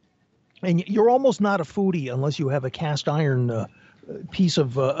 And you're almost not a foodie unless you have a cast iron piece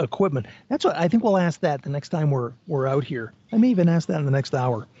of equipment. That's what I think we'll ask that the next time we're out here. I may even ask that in the next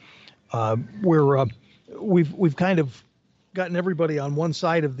hour. We've kind of gotten everybody on one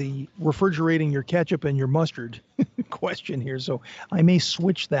side of the refrigerating your ketchup and your mustard question here. So I may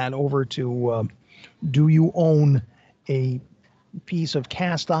switch that over to do you own a piece of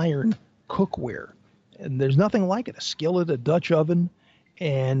cast iron cookware? And there's nothing like it. A skillet, a Dutch oven,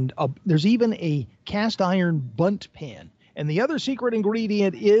 and there's even a cast iron bunt pan. And the other secret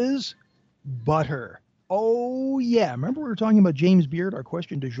ingredient is butter. Oh, yeah. Remember we were talking about James Beard? Our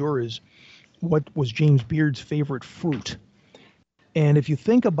question du jour is, what was James Beard's favorite fruit? And if you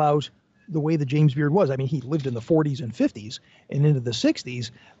think about the way that James Beard was, I mean, he lived in the 40s and 50s and into the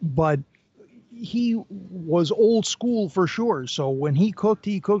 60s, but he was old school for sure. So when he cooked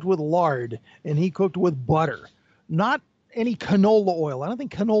with lard and he cooked with butter, not any canola oil. I don't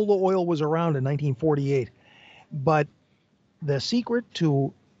think canola oil was around in 1948. But the secret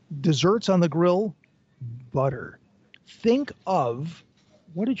to desserts on the grill, butter. Think of,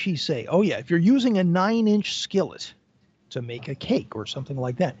 what did she say? Oh, yeah, if you're using a 9-inch skillet to make a cake or something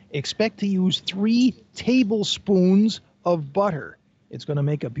like that, expect to use 3 tablespoons of butter. It's going to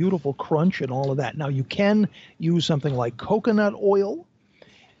make a beautiful crunch and all of that. Now, you can use something like coconut oil,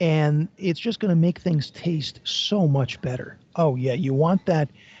 and it's just going to make things taste so much better. Oh, yeah, you want that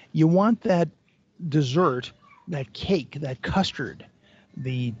dessert, that cake, that custard,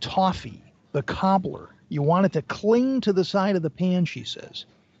 the toffee, the cobbler. You want it to cling to the side of the pan, she says.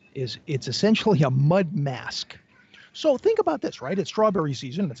 It's essentially a mud mask. So think about this, right? It's strawberry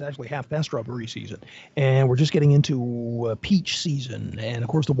season. It's actually half past strawberry season. And we're just getting into peach season. And, of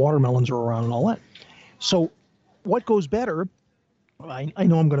course, the watermelons are around and all that. So what goes better? I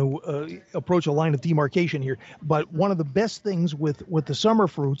know I'm going to approach a line of demarcation here, but one of the best things with the summer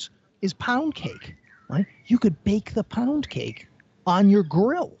fruits is pound cake, right? You could bake the pound cake on your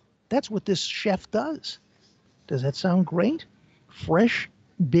grill. That's what this chef does. Does that sound great? Fresh,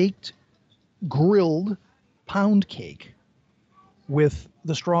 baked, grilled pound cake with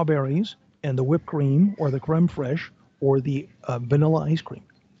the strawberries and the whipped cream or the creme fraiche or the vanilla ice cream.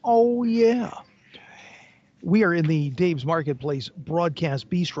 Oh, yeah. We are in the Dave's Marketplace Broadcast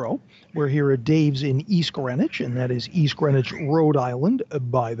Bistro. We're here at Dave's in East Greenwich, and that is East Greenwich, Rhode Island,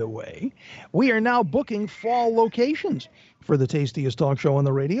 by the way. We are now booking fall locations for the tastiest talk show on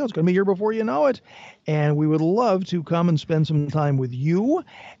the radio. It's going to be here before you know it. And we would love to come and spend some time with you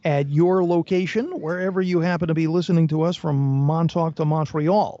at your location, wherever you happen to be listening to us from Montauk to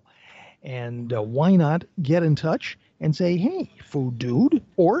Montreal. And why not get in touch and say, hey, food dude,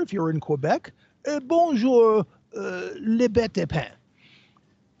 or if you're in Quebec, bonjour, le bête pain.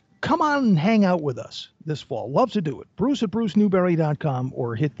 Come on and hang out with us this fall. Love to do it. Bruce at brucenewberry.com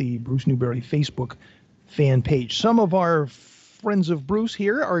or hit the Bruce Newberry Facebook fan page. Some of our friends of Bruce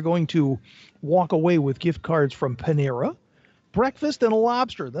here are going to walk away with gift cards from Panera. Breakfast and a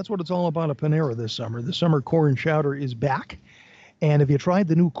lobster. That's what it's all about at Panera this summer. The summer corn chowder is back. And have you tried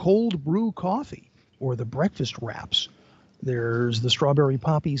the new cold brew coffee or the breakfast wraps? There's the strawberry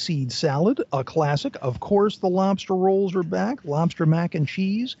poppy seed salad, a classic. Of course, the lobster rolls are back, lobster mac and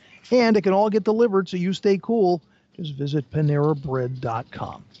cheese, and it can all get delivered so you stay cool. Just visit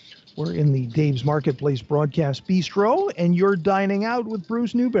PaneraBread.com. We're in the Dave's Marketplace Broadcast Bistro, and you're dining out with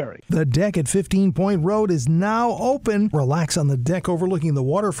Bruce Newberry. The deck at 15 Point Road is now open. Relax on the deck overlooking the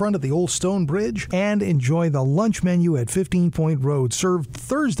waterfront at the Old Stone Bridge and enjoy the lunch menu at 15 Point Road, served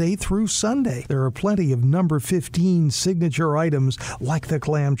Thursday through Sunday. There are plenty of number 15 signature items like the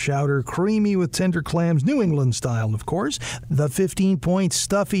clam chowder, creamy with tender clams, New England style, of course. The 15 Point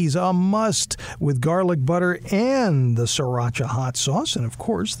Stuffies, a must with garlic butter and the sriracha hot sauce, and of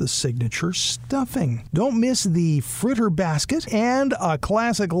course the signature stuffing. Don't miss the fritter basket and a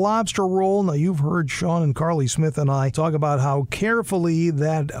classic lobster roll. Now, you've heard Sean and Carly Smith and I talk about how carefully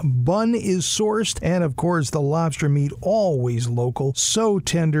that bun is sourced, and of course the lobster meat always local, so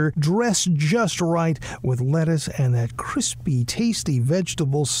tender, dressed just right with lettuce and that crispy, tasty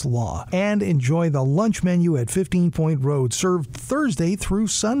vegetable slaw. And enjoy the lunch menu at 15 Point Road, served Thursday through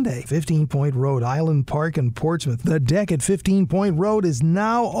Sunday. 15 Point Road, Island Park in Portsmouth. The deck at 15 Point Road is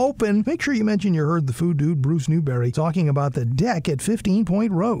now open. Make sure you mention you heard the food dude Bruce Newberry talking about the deck at 15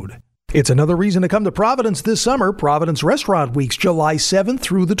 Point Road. It's another reason to come to Providence this summer. Providence Restaurant Weeks, July 7th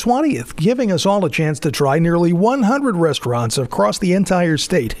through the 20th, giving us all a chance to try nearly 100 restaurants across the entire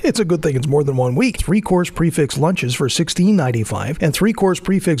state. It's a good thing it's more than 1 week. 3-course prefix lunches for $16.95 and 3-course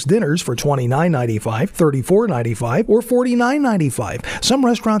prefix dinners for $29.95, $34.95, or $49.95. Some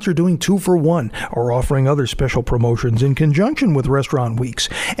restaurants are doing 2 for 1 or offering other special promotions in conjunction with Restaurant Weeks.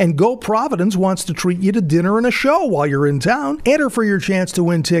 And Go Providence wants to treat you to dinner and a show while you're in town. Enter for your chance to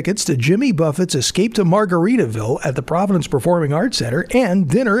win tickets to Jimmy Buffett's Escape to Margaritaville at the Providence Performing Arts Center and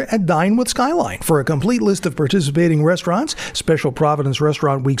dinner at Dine with Skyline. For a complete list of participating restaurants, special Providence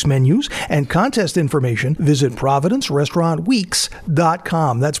Restaurant Weeks menus, and contest information, visit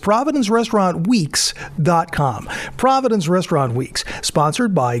ProvidenceRestaurantWeeks.com. That's ProvidenceRestaurantWeeks.com. Providence Restaurant Weeks,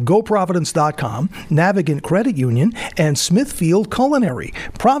 sponsored by GoProvidence.com, Navigant Credit Union, and Smithfield Culinary.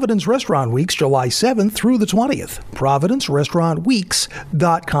 Providence Restaurant Weeks, July 7th through the 20th.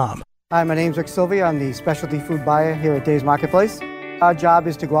 ProvidenceRestaurantWeeks.com. Hi, my name's Rick Sylvia. I'm the specialty food buyer here at Dave's Marketplace. Our job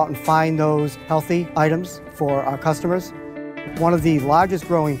is to go out and find those healthy items for our customers. One of the largest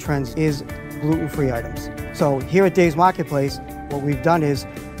growing trends is gluten-free items. So here at Dave's Marketplace, what we've done is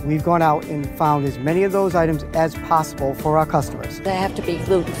we've gone out and found as many of those items as possible for our customers. They have to be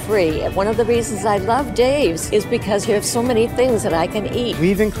gluten-free. One of the reasons I love Dave's is because you have so many things that I can eat.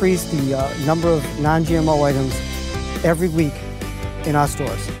 We've increased the number of non-GMO items every week in our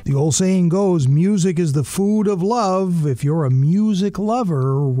stores. The old saying goes, music is the food of love. If you're a music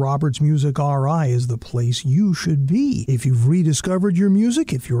lover, Roberts Music RI is the place you should be. If you've rediscovered your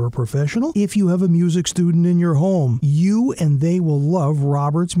music, if you're a professional, if you have a music student in your home, you and they will love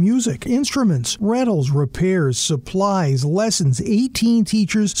Roberts Music. Instruments, rentals, repairs, supplies, lessons, 18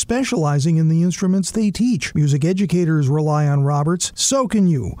 teachers specializing in the instruments they teach. Music educators rely on Roberts. So can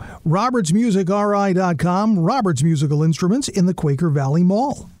you. RobertsMusicRI.com, Roberts Musical Instruments in the Quaker Valley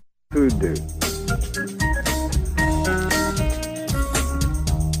Mall. Food Dude.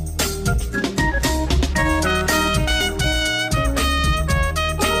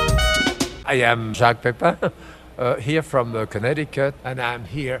 I am Jacques Pepin, here from Connecticut, and I'm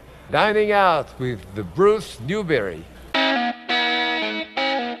here dining out with the Bruce Newberry.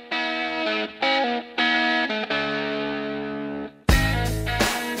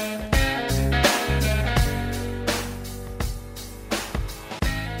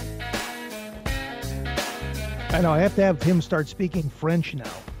 I know, I have to have him start speaking French now.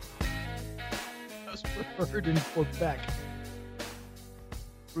 Just preferred in Quebec.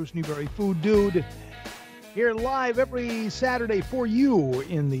 Bruce Newberry, Food Dude, here live every Saturday for you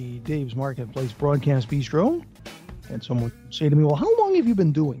in the Dave's Marketplace Broadcast Bistro. And someone say to me, well, how long have you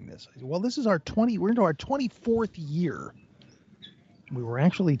been doing this? I said, well, this is we're into our 24th year. We were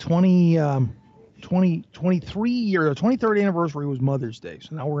actually 23 year, the 23rd anniversary was Mother's Day.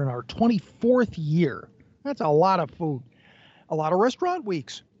 So now we're in our 24th year. That's a lot of food. A lot of restaurant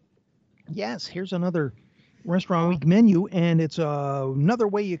weeks. Yes, here's another restaurant week menu, and it's another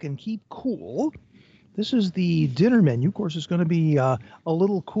way you can keep cool. This is the dinner menu. Of course, it's going to be a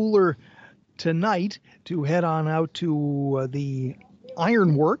little cooler tonight to head on out to the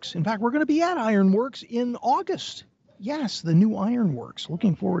Ironworks. In fact, we're going to be at Ironworks in August. Yes, the new Ironworks.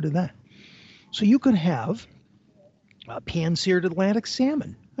 Looking forward to that. So you could have pan-seared Atlantic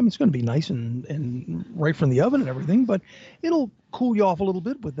salmon. I mean, it's going to be nice and right from the oven and everything, but it'll cool you off a little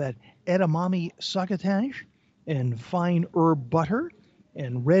bit with that edamame succotash and fine herb butter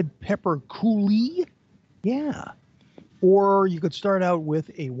and red pepper coulis. Yeah. Or you could start out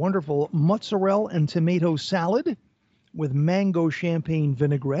with a wonderful mozzarella and tomato salad with mango champagne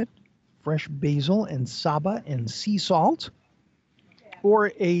vinaigrette, fresh basil and saba and sea salt.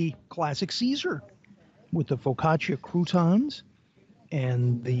 Or a classic Caesar with the focaccia croutons.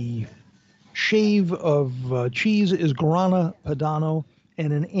 And the shave of cheese is Grana Padano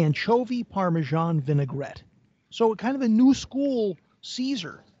and an anchovy Parmesan vinaigrette. So kind of a new school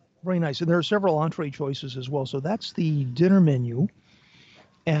Caesar. Very nice. And there are several entree choices as well. So that's the dinner menu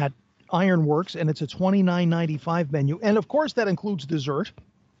at Ironworks, and it's a $29.95 menu. And, of course, that includes dessert.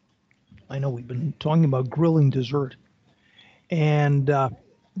 I know we've been talking about grilling dessert. And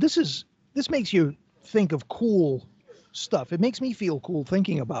this makes you think of cool stuff. It makes me feel cool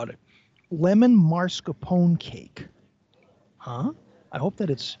thinking about it. Lemon mascarpone cake. Huh? I hope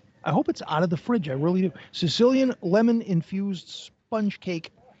it's out of the fridge. I really do. Sicilian lemon infused sponge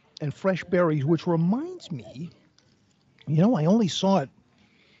cake and fresh berries, which reminds me, I only saw it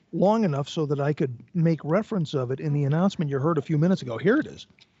long enough so that I could make reference of it in the announcement you heard a few minutes ago. Here it is.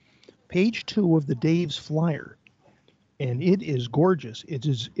 Page 2 of the Dave's flyer. And it is gorgeous.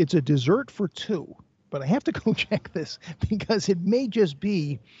 It's a dessert for two, but I have to go check this because it may just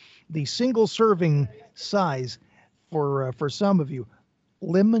be the single serving size for some of you.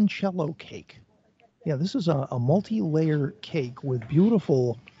 Limoncello cake. Yeah, this is a multi-layer cake with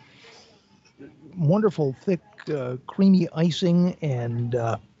beautiful, wonderful, thick, creamy icing and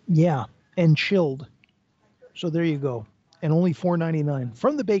chilled. So there you go. And only $4.99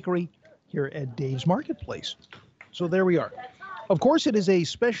 from the bakery here at Dave's Marketplace. So there we are. Of course, it is a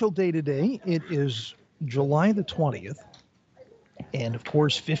special day today. It is July the 20th. And of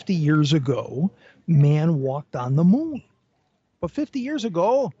course, 50 years ago, man walked on the moon. But 50 years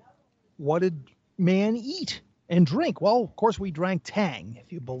ago, what did man eat and drink? Well, of course, we drank Tang,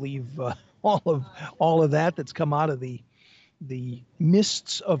 if you believe all of that's come out of the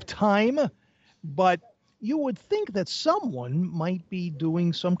mists of time. But you would think that someone might be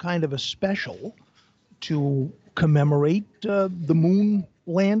doing some kind of a special to commemorate the moon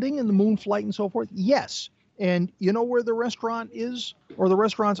landing and the moon flight and so forth. Yes. And you know where the restaurant is, or the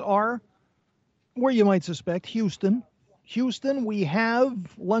restaurants are? Where you might suspect, Houston. Houston, we have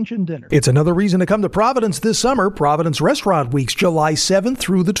lunch and dinner. It's another reason to come to Providence this summer. Providence Restaurant Weeks, July 7th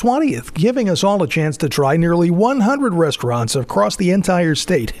through the 20th, giving us all a chance to try nearly 100 restaurants across the entire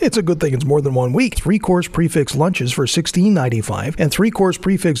state. It's a good thing it's more than 1 week. 3-course prefix lunches for $16.95 and 3-course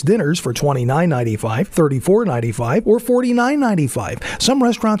prefix dinners for $29.95, $34.95, or $49.95. Some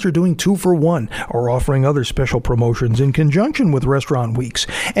restaurants are doing 2 for 1 or offering other special promotions in conjunction with Restaurant Weeks.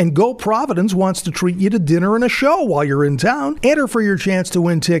 And Go Providence wants to treat you to dinner and a show while you're in town. Enter for your chance to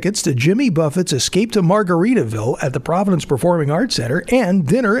win tickets to Jimmy Buffett's Escape to Margaritaville at the Providence Performing Arts Center and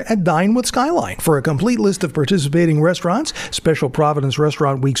dinner at Dine with Skyline. For a complete list of participating restaurants, special Providence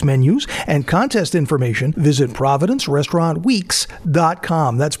Restaurant Weeks menus, and contest information, visit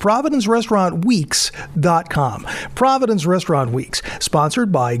ProvidenceRestaurantWeeks.com. That's ProvidenceRestaurantWeeks.com. Providence Restaurant Weeks,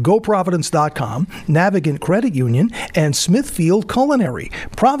 sponsored by GoProvidence.com, Navigant Credit Union, Smithfield Culinary.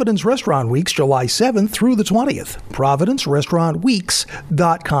 Providence Restaurant Weeks, July 7th through the 20th.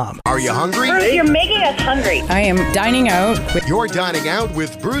 ProvidenceRestaurantWeeks.com. Are you hungry? Bruce, you're making us hungry. I am dining out. You're dining out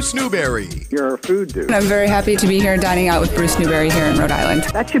with Bruce Newberry. You're a food dude. I'm very happy to be here dining out with Bruce Newberry here in Rhode Island.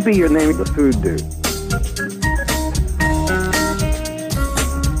 That should be your name, the food dude.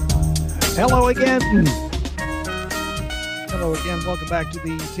 Hello again. Hello again. Welcome back to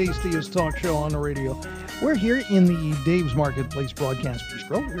the tastiest talk show on the radio. We're here in the Dave's Marketplace Broadcast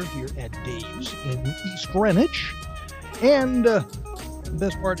Bistro. We're here at Dave's in East Greenwich. And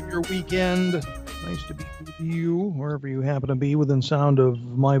best part of your weekend, nice to be with you, wherever you happen to be, within sound of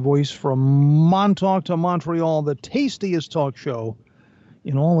my voice from Montauk to Montreal, the tastiest talk show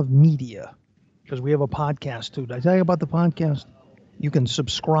in all of media. Because we have a podcast, too. Did I tell you about the podcast? You can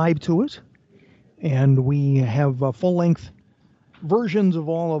subscribe to it. And we have full-length versions of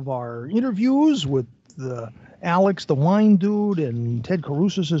all of our interviews with Alex, the wine dude, and Ted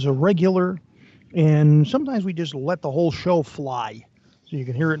Carusis is a regular. And sometimes we just let the whole show fly so you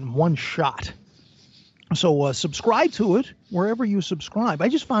can hear it in one shot. So subscribe to it wherever you subscribe. I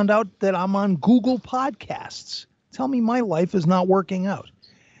just found out that I'm on Google Podcasts. Tell me my life is not working out.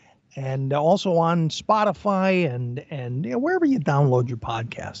 And also on Spotify and wherever you download your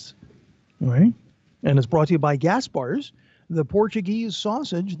podcasts. All right? And it's brought to you by Gaspar's, the Portuguese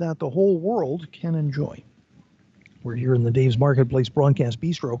sausage that the whole world can enjoy. We're here in the Dave's Marketplace Broadcast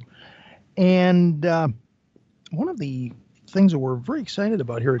Bistro. And one of the things that we're very excited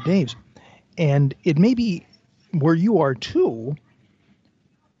about here at Dave's, and it may be where you are too,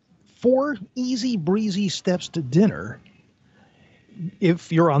 4 easy breezy steps to dinner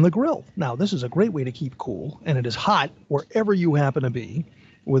if you're on the grill. Now, this is a great way to keep cool, and it is hot wherever you happen to be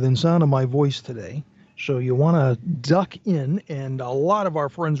within sound of my voice today. So you want to duck in, and a lot of our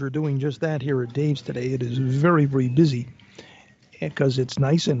friends are doing just that here at Dave's today. It is very, very busy because it's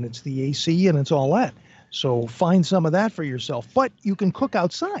nice and it's the AC and it's all that. So find some of that for yourself. But you can cook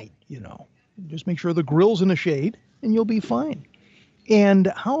outside, Just make sure the grill's in the shade and you'll be fine.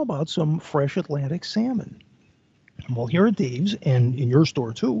 And how about some fresh Atlantic salmon? Well, here at Dave's and in your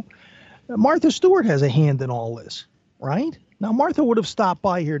store too, Martha Stewart has a hand in all this, right? Now, Martha would have stopped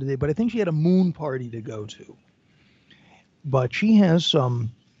by here today, but I think she had a moon party to go to. But she has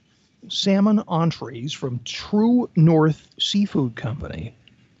some salmon entrees from True North Seafood Company.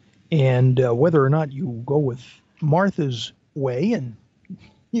 And whether or not you go with Martha's way, and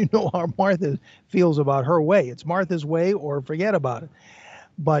you know how Martha feels about her way. It's Martha's way or forget about it.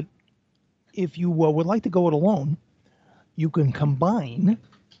 But if you would like to go it alone, you can combine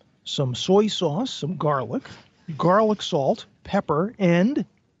some soy sauce, some garlic salt, pepper, and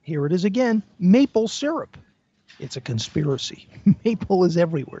here it is again, maple syrup. It's a conspiracy. Maple is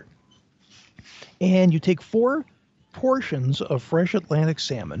everywhere. And you take 4 portions of fresh Atlantic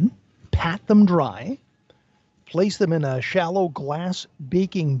salmon, pat them dry, place them in a shallow glass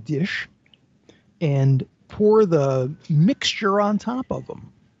baking dish, and pour the mixture on top of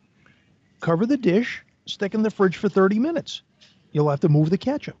them. Cover the dish, stick in the fridge for 30 minutes. You'll have to move the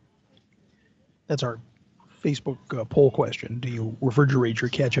ketchup. That's our Facebook poll question. Do you refrigerate your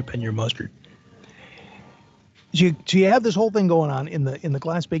ketchup and your mustard? So you have this whole thing going on in the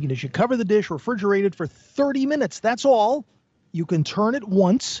glass baking dish. You cover the dish, refrigerate it for 30 minutes. That's all. You can turn it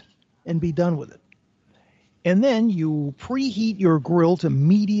once and be done with it. And then you preheat your grill to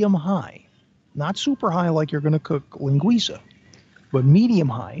medium high. Not super high like you're going to cook linguiça, but medium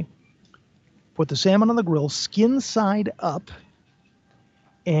high. Put the salmon on the grill, skin side up,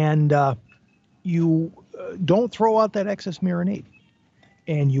 and you don't throw out that excess marinade.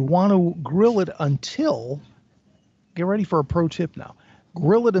 And you want to grill it until, get ready for a pro tip now,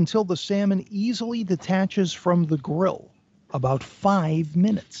 grill it until the salmon easily detaches from the grill, about 5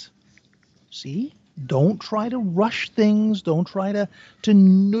 minutes. See? Don't try to rush things. Don't try to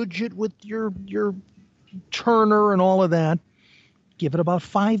nudge it with your turner and all of that. Give it about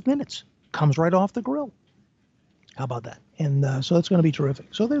 5 minutes. Comes right off the grill. How about that? And so that's going to be terrific.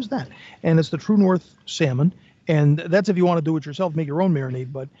 So there's that. And it's the True North salmon. And that's if you want to do it yourself, make your own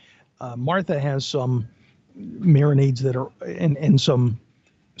marinade. But Martha has some marinades that are, and some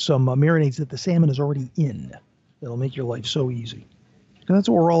marinades that the salmon is already in. That'll make your life so easy. And that's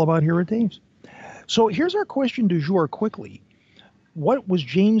what we're all about here at Dave's. So here's our question du jour quickly. What was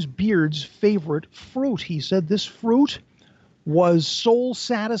James Beard's favorite fruit? He said this fruit was soul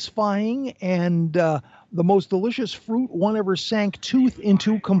satisfying and the most delicious fruit one ever sank tooth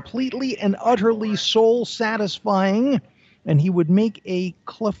into, completely and utterly soul satisfying. And he would make a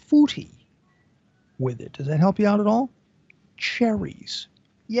clafouti with it. Does that help you out at all? Cherries.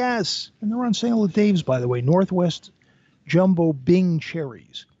 Yes. And they're on sale at Dave's, by the way. Northwest Jumbo Bing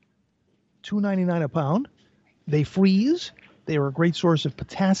cherries. $2.99 a pound. They freeze. They are a great source of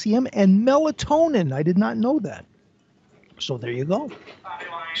potassium and melatonin. I did not know that. So there you go.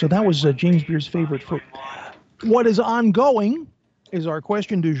 So that was James Beard's favorite fruit. What is ongoing is our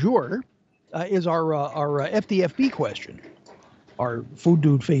question du jour, is our FDFB question, our Food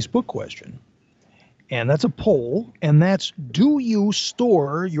Dude Facebook question. And that's a poll, and that's, do you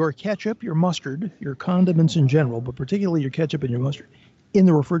store your ketchup, your mustard, your condiments in general, but particularly your ketchup and your mustard, in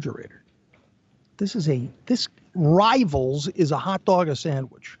the refrigerator? This rivals is a hot dog a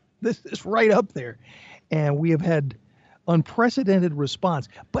sandwich. This is right up there. And we have had unprecedented response.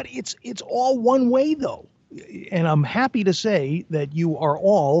 But it's all one way, though. And I'm happy to say that you are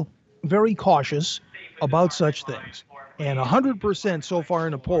all very cautious about such things. And 100% so far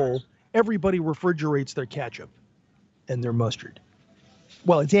in a poll, everybody refrigerates their ketchup and their mustard.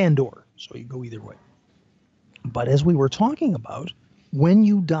 Well, it's and/or, so you go either way. But as we were talking about, when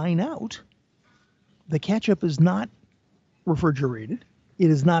you dine out, the ketchup is not refrigerated. It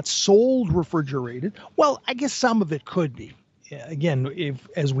is not sold refrigerated. Well, I guess some of it could be. Again,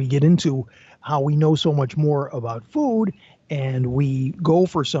 as we get into how we know so much more about food and we go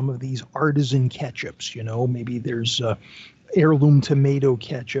for some of these artisan ketchups, maybe there's heirloom tomato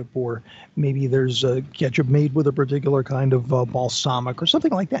ketchup, or maybe there's a ketchup made with a particular kind of balsamic or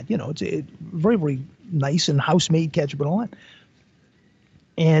something like that. It's very, very nice and house-made ketchup and all that.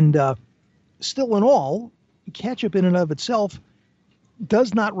 And still in all, ketchup in and of itself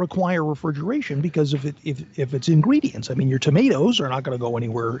does not require refrigeration because of if its ingredients. I mean, your tomatoes are not going to go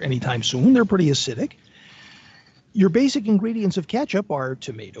anywhere anytime soon. They're pretty acidic. Your basic ingredients of ketchup are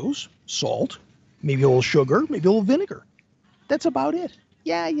tomatoes, salt, maybe a little sugar, maybe a little vinegar. That's about it.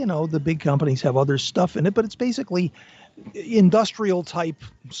 Yeah, the big companies have other stuff in it, but it's basically industrial type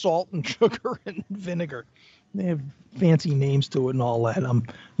salt and sugar and vinegar. They have fancy names to it and all that. I'm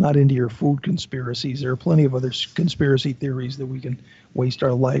not into your food conspiracies. There are plenty of other conspiracy theories that we can waste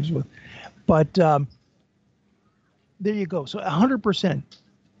our lives with. But there you go. So 100%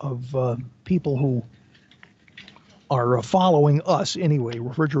 of people who are following us anyway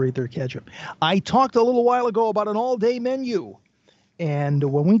refrigerate their ketchup. I talked a little while ago about an all-day menu. And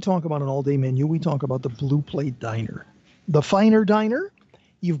when we talk about an all-day menu, we talk about the Blue Plate Diner. The finer diner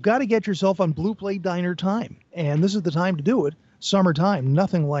you've got to get yourself on Blue Plate Diner time. And this is the time to do it. Summertime,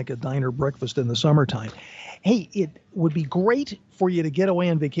 nothing like a diner breakfast in the summertime. Hey, it would be great for you to get away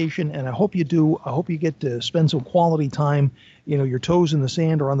on vacation, and I hope you do. I hope you get to spend some quality time, your toes in the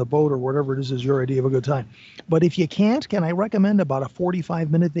sand or on the boat or whatever it is your idea of a good time. But if you can't, can I recommend about a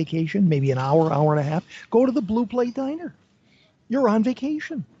 45-minute vacation, maybe an hour, hour and a half? Go to the Blue Plate Diner. You're on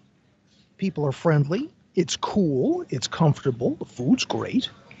vacation. People are friendly. It's cool. It's comfortable. The food's great.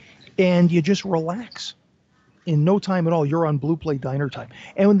 And you just relax. In no time at all, you're on Blue Plate Diner time.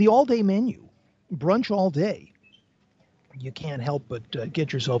 And with the all-day menu, brunch all day, you can't help but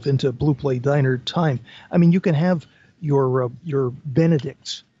get yourself into Blue Plate Diner time. I mean, you can have your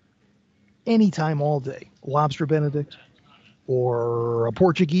Benedicts anytime all day. Lobster Benedict or a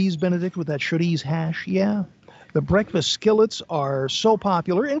Portuguese Benedict with that Chorizo hash. Yeah. The breakfast skillets are so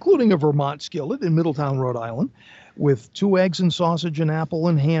popular, including a Vermont skillet in Middletown, Rhode Island, with 2 eggs and sausage and apple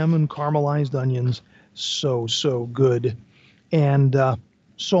and ham and caramelized onions. So good. And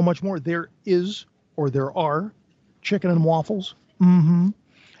so much more. There are chicken and waffles.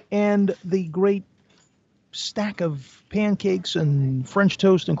 And the great stack of pancakes and French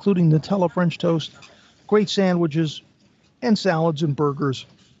toast, including Nutella French toast, great sandwiches and salads and burgers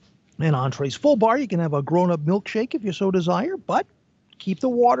and entrees. Full bar, you can have a grown-up milkshake if you so desire, but keep the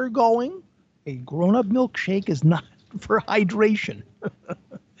water going. A grown-up milkshake is not for hydration.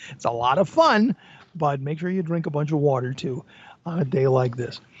 It's a lot of fun, but make sure you drink a bunch of water too on a day like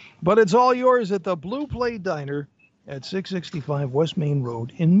this. But it's all yours at the Blue Plate Diner at 665 West Main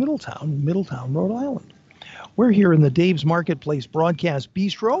Road in Middletown, Rhode Island. We're here in the Dave's Marketplace Broadcast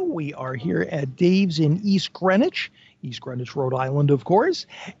Bistro. We are here at Dave's in East Greenwich, Rhode Island, of course.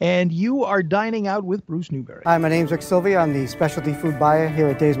 And you are dining out with Bruce Newberry. Hi, my name's Rick Sylvia. I'm the specialty food buyer here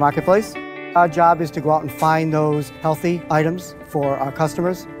at Dave's Marketplace. Our job is to go out and find those healthy items for our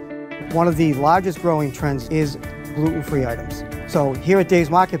customers. One of the largest growing trends is gluten-free items. So here at Dave's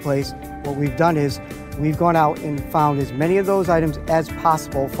Marketplace, what we've done is we've gone out and found as many of those items as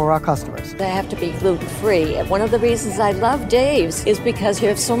possible for our customers. They have to be gluten-free. One of the reasons I love Dave's is because you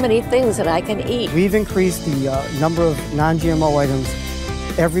have so many things that I can eat. We've increased the number of non-GMO items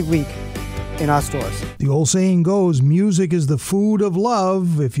every week in our stores. The old saying goes, music is the food of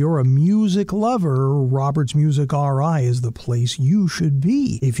love. If you're a music lover, Roberts Music RI is the place you should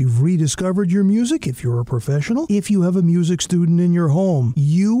be. If you've rediscovered your music, if you're a professional, if you have a music student in your home,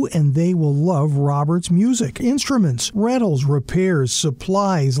 you and they will love Roberts Music. Instruments, rentals, repairs,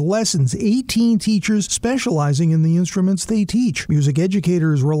 supplies, lessons, 18 teachers specializing in the instruments they teach. Music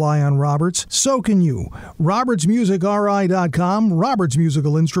educators rely on Roberts. So can you. RobertsMusicRI.com, Roberts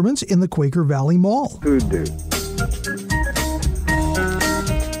Musical Instruments in the Quaker Valley Mall. Food do.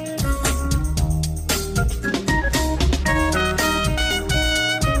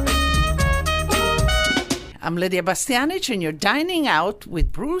 I'm Lydia Bastianich, and you're dining out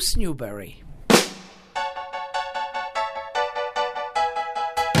with Bruce Newberry.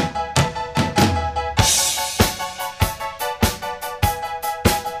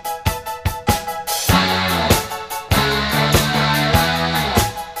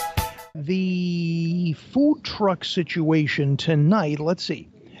 The food truck situation tonight, let's see,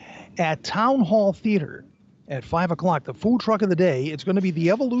 at Town Hall Theater at 5 o'clock, the food truck of the day, it's going to be the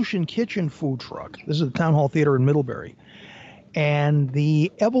Evolution Kitchen food truck. This is the Town Hall Theater in Middlebury. And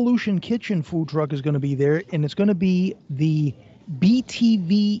the Evolution Kitchen food truck is going to be there, and it's going to be the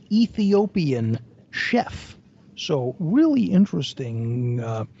BTV Ethiopian chef. So really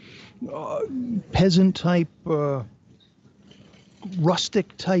interesting peasant-type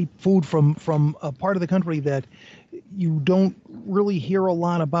rustic type food from a part of the country that you don't really hear a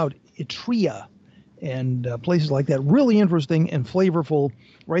lot about, Eritrea and places like that. Really interesting and flavorful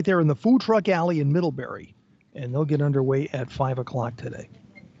right there in the food truck alley in Middlebury. And they'll get underway at 5 o'clock today.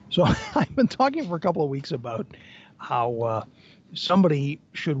 So I've been talking for a couple of weeks about how somebody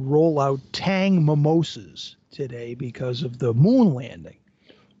should roll out Tang mimosas today because of the moon landing.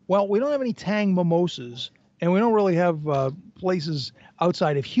 Well, we don't have any Tang mimosas, and we don't really have places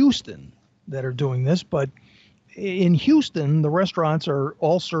outside of Houston that are doing this, but in Houston, the restaurants are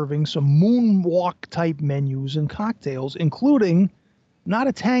all serving some moonwalk type menus and cocktails, including not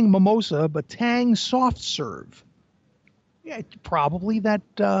a Tang mimosa, but Tang soft serve. Yeah, probably that,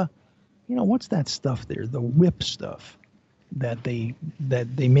 what's that stuff there? The whip stuff that they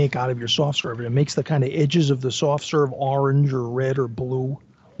make out of your soft serve. And it makes the kind of edges of the soft serve orange or red or blue.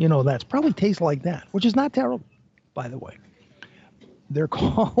 That's probably tastes like that, which is not terrible, by the way. They're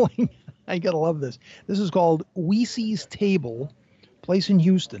calling, I gotta love this. This is called Weesey's Table, place in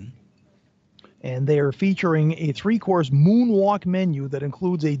Houston. And they are featuring a 3-course moonwalk menu that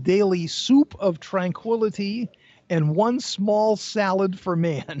includes a daily soup of tranquility and 1 small salad for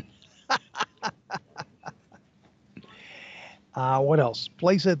man. What else?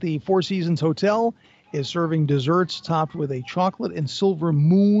 Place at the Four Seasons Hotel is serving desserts topped with a chocolate and silver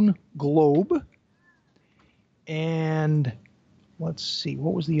moon globe. And let's see,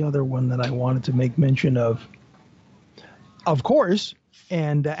 what was the other one that I wanted to make mention of? Of course,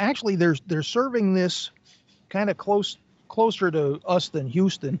 and actually they're serving this kind of closer to us than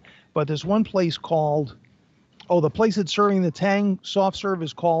Houston, but there's one place called, the place that's serving the Tang soft serve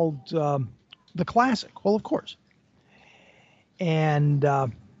is called the Classic. Well, of course. And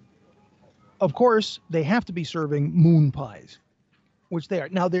of course, they have to be serving moon pies, which they are.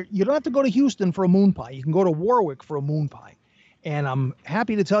 Now, you don't have to go to Houston for a moon pie. You can go to Warwick for a moon pie. And I'm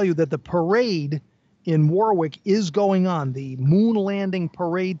happy to tell you that the parade in Warwick is going on. The moon landing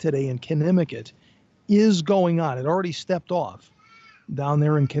parade today in Kennemicut is going on. It already stepped off down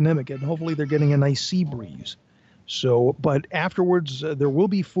there in Kennemicut. And hopefully they're getting a nice sea breeze. So, but afterwards, there will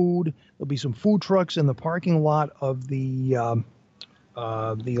be food. There'll be some food trucks in the parking lot of the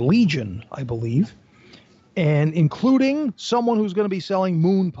Legion, I believe, and including someone who's going to be selling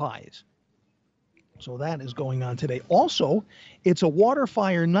moon pies. So that is going on today. Also, it's a water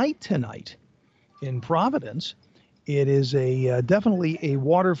fire night tonight in Providence. It is definitely a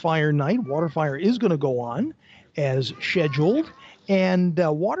water fire night. Water fire is going to go on as scheduled, and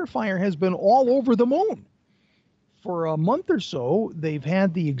water fire has been all over the moon. For a month or so, they've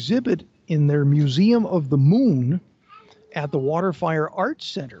had the exhibit in their Museum of the Moon at the Waterfire Arts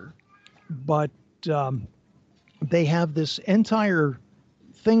Center, but they have this entire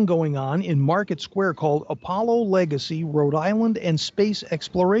thing going on in Market Square called Apollo Legacy, Rhode Island, and Space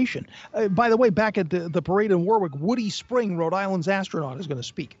Exploration. By the way, back at the parade in Warwick, Woody Spring, Rhode Island's astronaut, is going to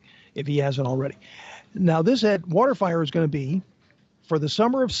speak, if he hasn't already. Now, this at Waterfire is going to be for the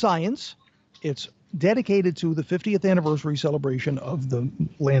Summer of Science. It's dedicated to the 50th anniversary celebration of the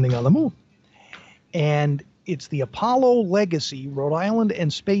landing on the moon. And it's the Apollo Legacy, Rhode Island,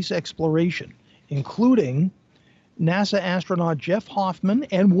 and Space Exploration, including NASA astronaut Jeff Hoffman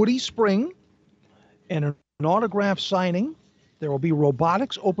and Woody Spring, and an autograph signing. There will be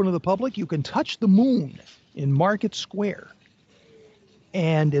robotics open to the public. You can touch the moon in Market Square.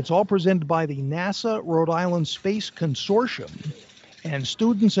 And it's all presented by the NASA Rhode Island Space Consortium and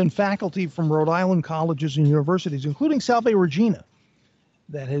students and faculty from Rhode Island colleges and universities, including Salve Regina,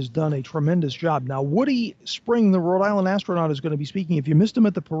 that has done a tremendous job. Now, Woody Spring, the Rhode Island astronaut, is going to be speaking. If you missed him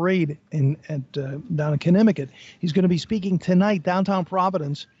at the parade down in Kennemicut, he's going to be speaking tonight, downtown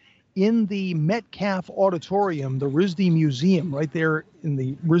Providence, in the Metcalf Auditorium, the RISD Museum, right there in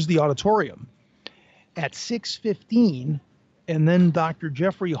the RISD Auditorium, at 6:15. And then Dr.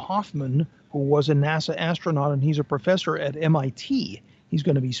 Jeffrey Hoffman, who was a NASA astronaut, and he's a professor at MIT, he's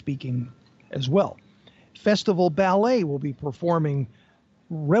going to be speaking as well. Festival Ballet will be performing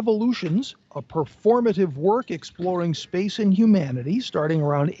Revolutions, a performative work exploring space and humanity, starting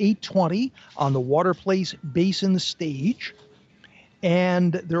around 8:20 on the Water Place Basin stage.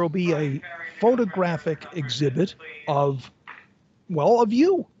 And there will be a photographic exhibit of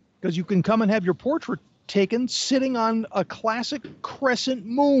you, because you can come and have your portrait taken sitting on a classic crescent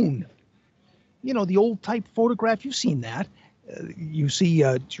moon. You know, the old type photograph, you've seen that. You see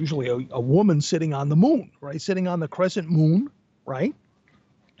it's usually a woman sitting on the moon, right? Sitting on the crescent moon, right?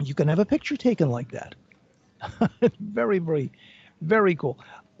 You can have a picture taken like that. Very, very, very cool.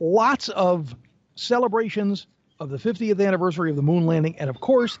 Lots of celebrations of the 50th anniversary of the moon landing. And of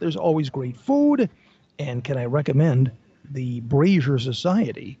course, there's always great food. And can I recommend the Brazier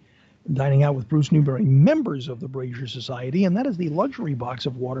Society, dining out with Bruce Newberry, members of the Brazier Society, and that is the luxury box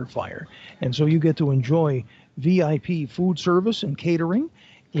of Waterfire. And so you get to enjoy VIP food service and catering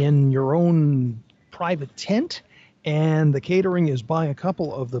in your own private tent. And the catering is by a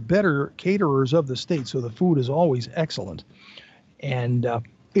couple of the better caterers of the state, so the food is always excellent. And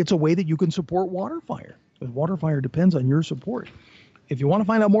it's a way that you can support Waterfire, because Waterfire depends on your support. If you want to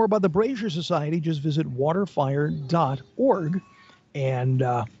find out more about the Brazier Society, just visit waterfire.org, and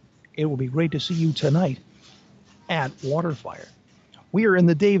it will be great to see you tonight at Waterfire. We are in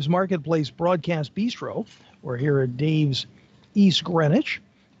the Dave's Marketplace Broadcast Bistro. We're here at Dave's East Greenwich,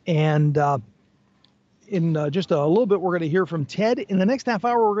 and in just a little bit, we're going to hear from Ted. In the next half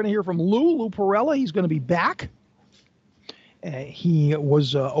hour, we're going to hear from Lou Perella. He's going to be back. He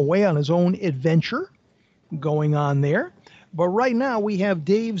was away on his own adventure going on there. But right now, we have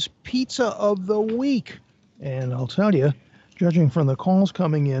Dave's Pizza of the Week. And I'll tell you, judging from the calls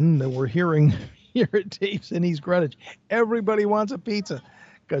coming in that we're hearing here at Dave's in East Greenwich, everybody wants a pizza.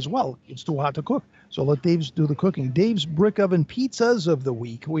 because, well, it's too hot to cook. So let Dave's do the cooking. Dave's Brick Oven Pizzas of the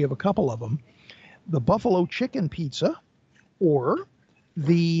week. We have a couple of them. The buffalo chicken pizza or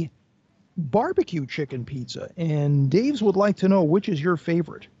the barbecue chicken pizza. And Dave's would like to know which is your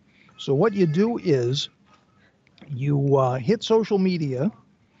favorite. So what you do is you hit social media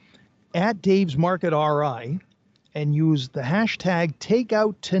at Dave's Market RI and use the hashtag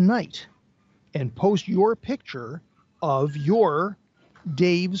TakeOutTonight and post your picture of your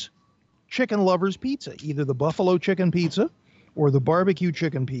Dave's Chicken Lovers Pizza, either the buffalo chicken pizza or the barbecue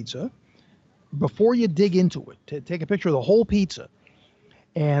chicken pizza, before you dig into it. Take a picture of the whole pizza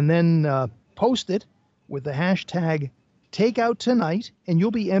and then post it with the hashtag TakeOutTonight, and you'll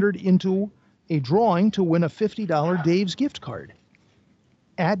be entered into a drawing to win a $50 Dave's gift card.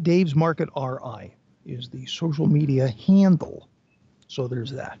 At Dave's Market RI is the social media handle. So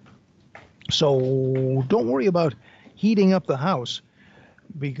there's that. So don't worry about heating up the house,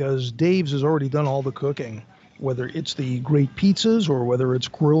 because Dave's has already done all the cooking, whether it's the great pizzas or whether it's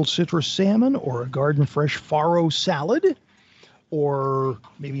grilled citrus salmon or a garden fresh farro salad or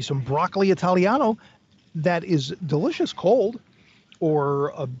maybe some broccoli Italiano that is delicious cold,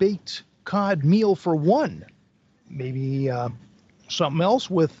 or a baked cod meal for one. Maybe something else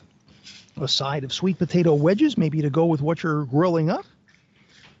with a side of sweet potato wedges, maybe to go with what you're grilling up.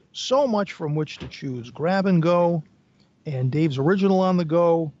 So much from which to choose. Grab and go, and Dave's Original on the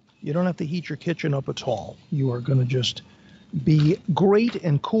go. You don't have to heat your kitchen up at all. You are going to just be great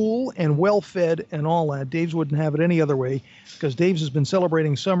and cool and well-fed and all that. Dave's wouldn't have it any other way, because Dave's has been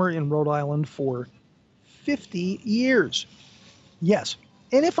celebrating summer in Rhode Island for 50 years. Yes.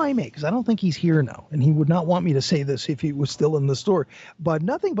 And if I may, because I don't think he's here now, and he would not want me to say this if he was still in the store, but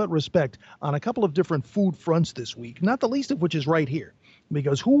nothing but respect on a couple of different food fronts this week, not the least of which is right here.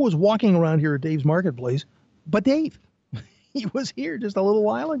 Because who was walking around here at Dave's Marketplace but Dave? He was here just a little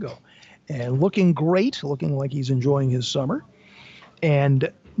while ago and looking great, looking like he's enjoying his summer, and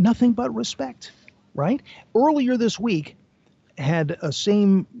nothing but respect, right? Earlier this week had a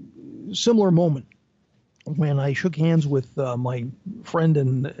similar moment when I shook hands with my friend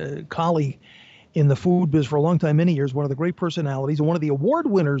and colleague in the food biz for a long time, many years, one of the great personalities, and one of the award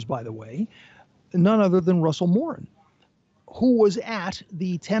winners, by the way, none other than Russell Morin, who was at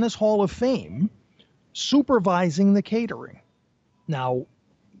the Tennis Hall of Fame supervising the catering. Now,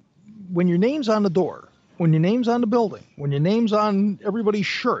 when your name's on the door, when your name's on the building, when your name's on everybody's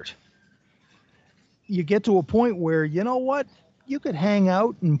shirt, you get to a point where, you know what, you could hang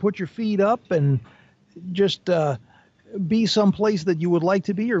out and put your feet up and just be someplace that you would like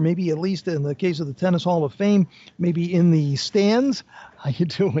to be, or maybe at least in the case of the Tennis Hall of Fame, maybe in the stands. How you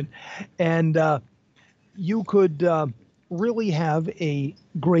doing? And you could really have a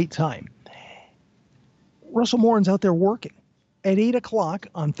great time. Russell Morin's out there working. At 8 o'clock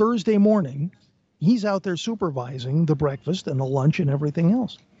on Thursday morning, he's out there supervising the breakfast and the lunch and everything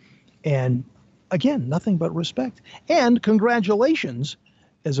else. And again, nothing but respect. And congratulations,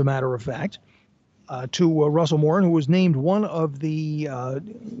 as a matter of fact, to Russell Morin, who was named one of the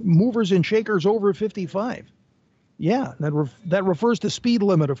movers and shakers over 55. Yeah, that refers to speed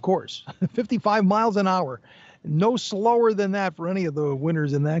limit, of course. 55 miles an hour. No slower than that for any of the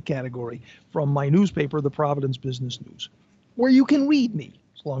winners in that category from my newspaper, the Providence Business News, where you can read me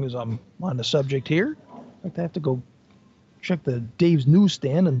as long as I'm on the subject here. In fact, I have to go check the Dave's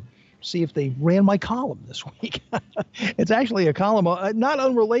newsstand and see if they ran my column this week. It's actually a column not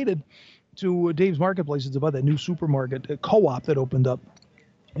unrelated to Dave's Marketplace. It's about that new supermarket co-op that opened up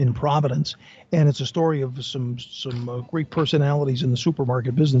in Providence, and it's a story of some great personalities in the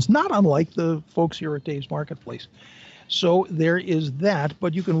supermarket business, not unlike the folks here at Dave's Marketplace. So there is that,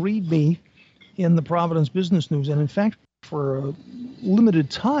 but you can read me in the Providence Business News, and in fact, for a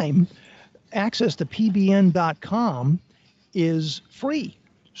limited time, access to pbn.com is free.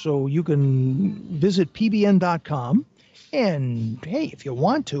 So you can visit pbn.com, and hey, if you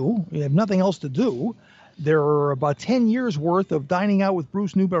want to, you have nothing else to do, there are about 10 years worth of Dining Out with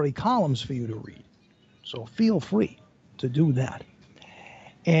Bruce Newberry columns for you to read. So feel free to do that.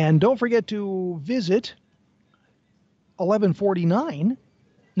 And don't forget to visit 1149.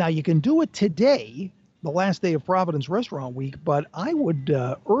 Now, you can do it today, the last day of Providence Restaurant Week, but I would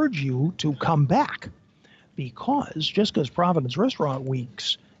urge you to come back, because just because Providence Restaurant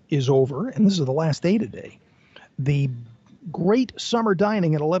Weeks is over, and this is the last day today, the great summer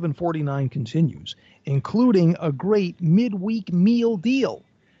dining at 1149 continues, including a great midweek meal deal.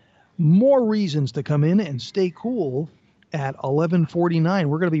 More reasons to come in and stay cool at 1149.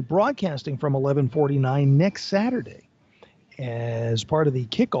 We're going to be broadcasting from 1149 next Saturday as part of the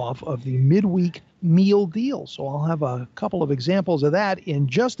kickoff of the midweek meal deal. So I'll have a couple of examples of that in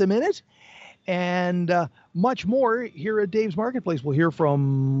just a minute. And much more here at Dave's Marketplace. We'll hear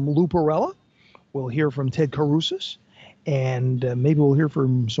from Lou Perella. We'll hear from Ted Carusis. And maybe we'll hear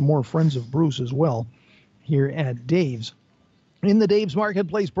from some more friends of Bruce as well here at Dave's. In the Dave's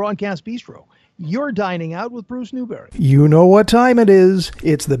Marketplace Broadcast Bistro, you're dining out with Bruce Newberry. You know what time it is.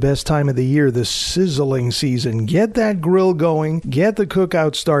 It's the best time of the year, the sizzling season. Get that grill going, get the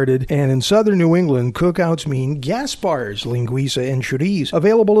cookout started, and in southern New England, cookouts mean Gaspar's, linguiça, and chorizo.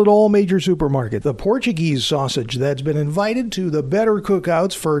 Available at all major supermarkets. The Portuguese sausage that's been invited to the better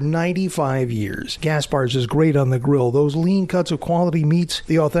cookouts for 95 years. Gaspar's is great on the grill. Those lean cuts of quality meats,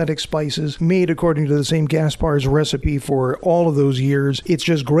 the authentic spices, made according to the same Gaspar's recipe for all of those years. It's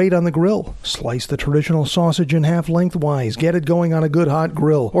just great on the grill. Slice the traditional sausage in half lengthwise, get it going on a good hot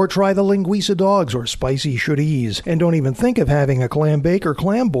grill, or try the linguiça dogs or spicy chorizo. And don't even think of having a clam bake or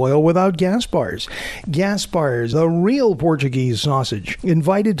clam boil without Gaspar's. Gaspar's, the real Portuguese sausage.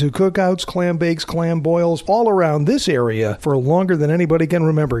 Invited to cookouts, clam bakes, clam boils all around this area for longer than anybody can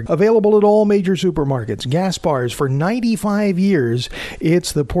remember. Available at all major supermarkets. Gaspar's for 95 years.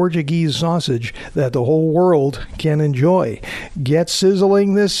 It's the Portuguese sausage that the whole world can enjoy. Get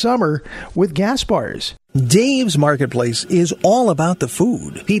sizzling this summer with Gaspar's. Dave's Marketplace is all about the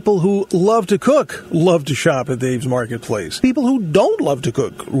food. People who love to cook love to shop at Dave's Marketplace. People who don't love to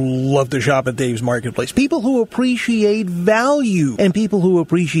cook love to shop at Dave's Marketplace. People who appreciate value and people who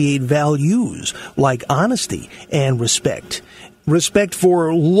appreciate values like honesty and respect. Respect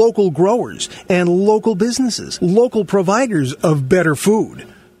for local growers and local businesses, local providers of better food.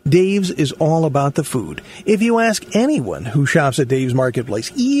 Dave's is all about the food. If you ask anyone who shops at Dave's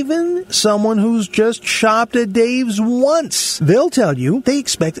Marketplace, even someone who's just shopped at Dave's once, they'll tell you they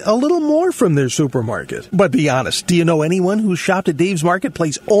expect a little more from their supermarket. But be honest, do you know anyone who's shopped at Dave's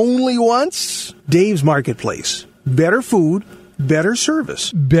Marketplace only once? Dave's Marketplace. Better food, better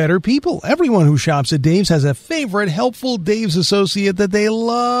service, better people. Everyone who shops at Dave's has a favorite helpful Dave's associate that they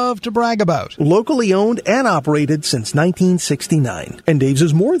love to brag about. Locally owned and operated since 1969. And Dave's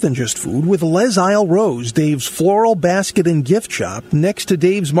is more than just food with Les Isle Rose, Dave's floral basket and gift shop next to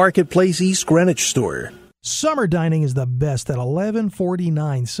Dave's Marketplace East Greenwich store. Summer dining is the best at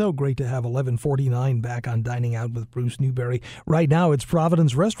 $11.49. So great to have $11.49 back on Dining Out with Bruce Newberry. Right now, it's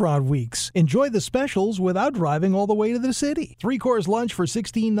Providence Restaurant Weeks. Enjoy the specials without driving all the way to the city. 3-course lunch for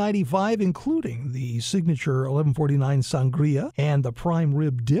 $16.95, including the signature $11.49 sangria and the prime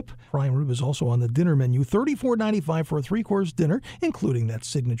rib dip. Prime rib is also on the dinner menu. $34.95 for a 3-course dinner, including that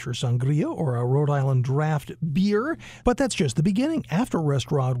signature sangria or a Rhode Island draft beer. But that's just the beginning. After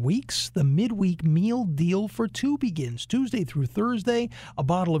Restaurant Weeks, the midweek meal deal for two begins Tuesday through Thursday. A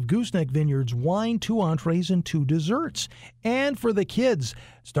bottle of Gooseneck Vineyards wine, 2 entrees, and 2 desserts. And for the kids,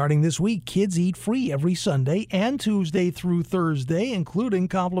 starting this week, kids eat free every Sunday and Tuesday through Thursday, including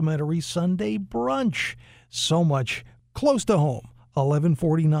complimentary Sunday brunch. So much close to home.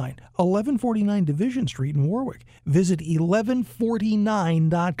 $11.49 Division Street in Warwick. Visit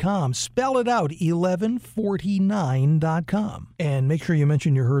 1149.com. Spell it out, 1149.com. And make sure you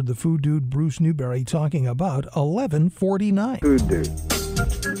mention you heard the food dude Bruce Newberry talking about 1149. Food dude.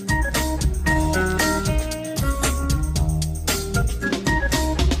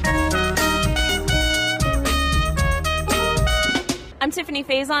 I'm Tiffany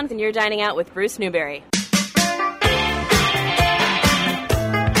Faison, and you're dining out with Bruce Newberry.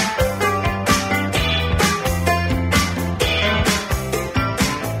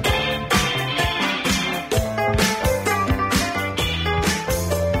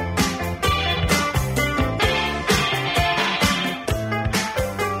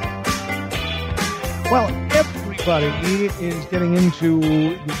 Well, everybody is getting into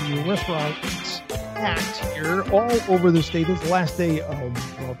the Restaurant Weeks act here all over the state. It's the last day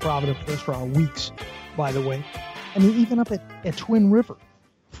of Providence Restaurant Weeks, by the way. I mean, even up at Twin River,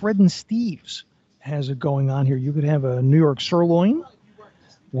 Fred and Steve's has it going on here. You could have a New York sirloin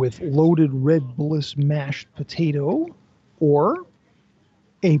with loaded Red Bliss mashed potato or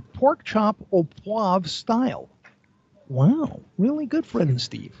a pork chop au poivre style. Wow, really good, Fred and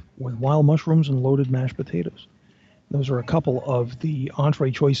Steve, with wild mushrooms and loaded mashed potatoes. Those are a couple of the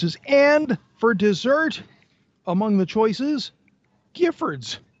entree choices. And for dessert, among the choices,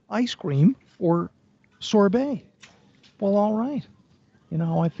 Gifford's ice cream or sorbet. Well, all right. You know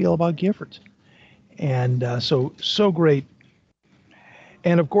how I feel about Gifford's. And so great.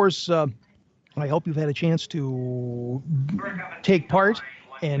 And, of course, I hope you've had a chance to take part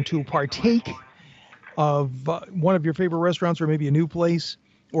and to partake of one of your favorite restaurants, or maybe a new place,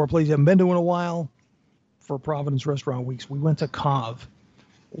 or a place you haven't been to in a while, for Providence Restaurant Weeks. We went to Cove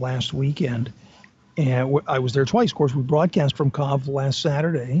last weekend, And I was there twice. Of course, we broadcast from Cov last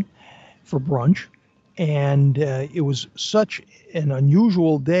Saturday for brunch. And it was such an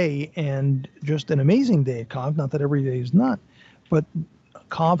unusual day and just an amazing day at Cov. Not that every day is not. But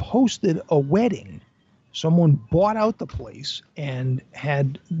Cov hosted a wedding. Someone bought out the place and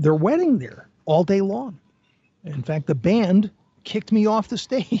had their wedding there all day long. In fact, the band kicked me off the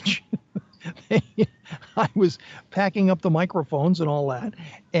stage. I was packing up the microphones and all that,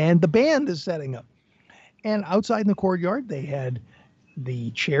 and the band is setting up. And outside in the courtyard, they had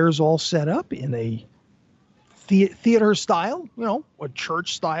the chairs all set up in a theater style, a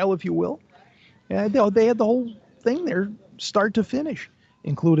church style, if you will. And they had the whole thing there, start to finish,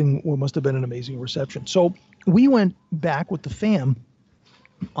 including what must have been an amazing reception. So we went back with the fam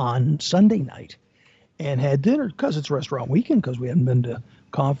on Sunday night and had dinner because it's restaurant weekend, because we hadn't been to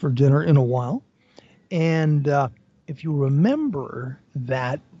Cov for dinner in a while. And if you remember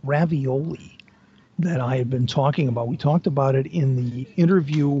that ravioli that I had been talking about, we talked about it in the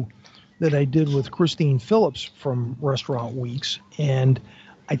interview that I did with Christine Phillips from Restaurant Weeks. And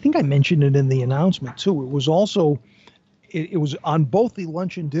I think I mentioned it in the announcement too. It was also, it was on both the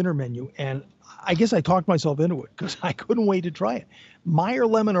lunch and dinner menu. And I guess I talked myself into it because I couldn't wait to try it. Meyer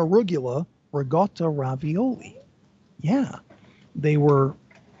lemon arugula ricotta ravioli. Yeah. They were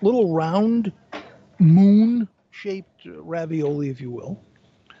little round moon-shaped ravioli, if you will,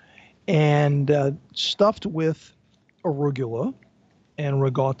 and stuffed with arugula and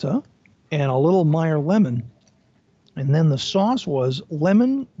ricotta and a little Meyer lemon. And then the sauce was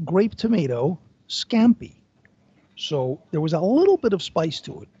lemon, grape tomato, scampi. So there was a little bit of spice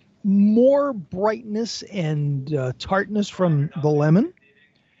to it. More brightness and tartness from the lemon.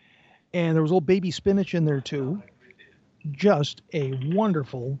 And there was a little baby spinach in there too. Just a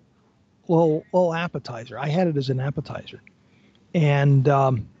wonderful little appetizer. I had it as an appetizer. And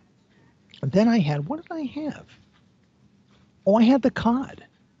then I had, what did I have? Oh, I had the cod.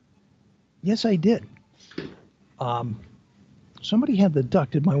 Yes, I did. Somebody had the duck.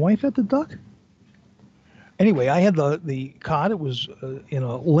 Did my wife have the duck? Anyway, I had the cod. It was in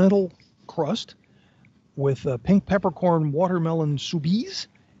a lentil crust with pink peppercorn watermelon soubise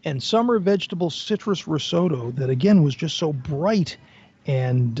and summer vegetable citrus risotto that, again, was just so bright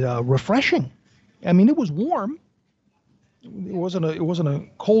and refreshing. I mean, it was warm. It wasn't a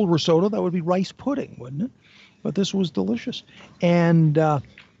cold risotto. That would be rice pudding, wouldn't it? But this was delicious. And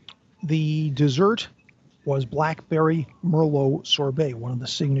the dessert was blackberry merlot sorbet, one of the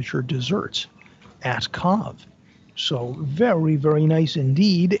signature desserts at Cov. So very, very nice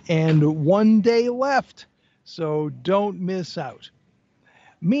indeed. And one day left, so don't miss out.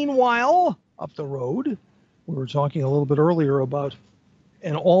 Meanwhile, up the road, we were talking a little bit earlier about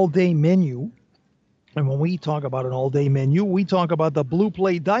an all-day menu. And when we talk about an all-day menu, we talk about the Blue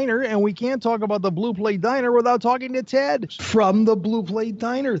Plate Diner, and we can't talk about the Blue Plate Diner without talking to Ted from the Blue Plate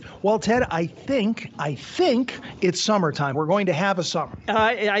Diner. Well, Ted, I think it's summertime. We're going to have a summer.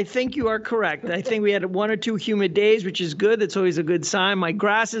 I think you are correct. I think we had 1 or 2 humid days, which is good. That's always a good sign. My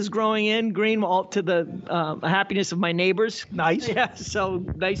grass is growing in green, all to the happiness of my neighbors. Nice. Yeah, so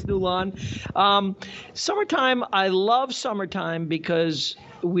nice new lawn. Summertime, I love summertime because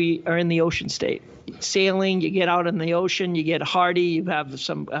we are in the ocean state. Sailing, you get out in the ocean, you get hearty, you have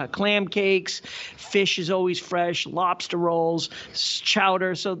some clam cakes, fish is always fresh, lobster rolls,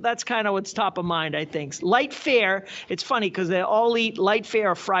 chowder. So that's kind of what's top of mind, I think. Light fare, it's funny because they all eat light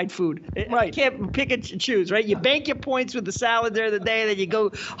fare or fried food. Right. You can't pick and choose, right? You bank your points with the salad during the day, then you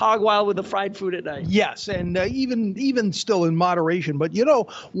go hog wild with the fried food at night. Yes, and even still in moderation. But,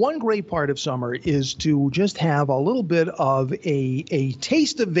 one great part of summer is to just have a little bit of a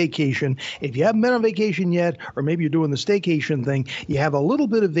taste of vacation. If you haven't been on vacation yet, or maybe you're doing the staycation thing, you have a little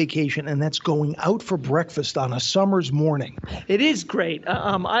bit of vacation, and that's going out for breakfast on a summer's morning. It is great.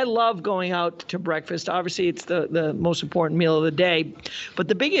 I love going out to breakfast. Obviously, it's the most important meal of the day. But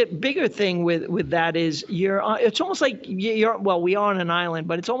the bigger thing with that is it's almost like we are on an island,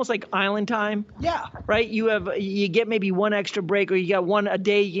 but it's almost like island time. Yeah. Right? You get maybe one extra break, or you got one a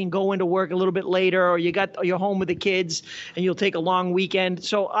day you can go into work a little bit later, or you're home with the kids and you'll take a long weekend.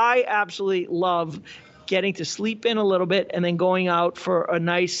 So I absolutely love getting to sleep in a little bit and then going out for a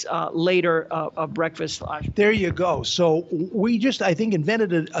nice later breakfast. There you go. So we just, I think,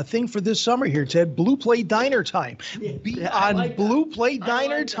 invented a thing for this summer here, Ted. Blue Plate Diner time. Be on Blue Plate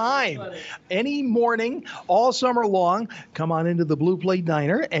Diner time. Any morning, all summer long, come on into the Blue Plate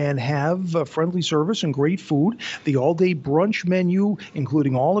Diner and have friendly service and great food. The all-day brunch menu,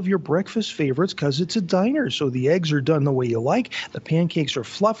 including all of your breakfast favorites, because it's a diner. So the eggs are done the way you like. The pancakes are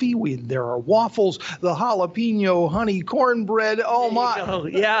fluffy. There are waffles. The jalapeno honey cornbread. Oh my! Oh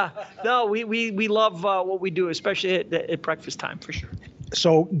yeah, no, we love what we do, especially at breakfast time for sure.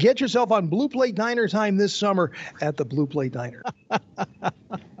 So get yourself on Blue Plate Diner time this summer at the Blue Plate Diner.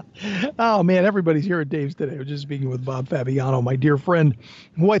 Oh, man, everybody's here at Dave's today. I was just speaking with Bob Fabiano, my dear friend,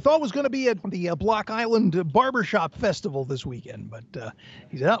 who I thought was going to be at the Block Island Barbershop Festival this weekend. But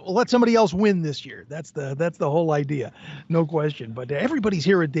he said, well, let somebody else win this year. That's the whole idea. No question. But everybody's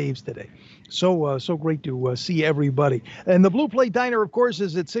here at Dave's today. So great to see everybody. And the Blue Plate Diner, of course,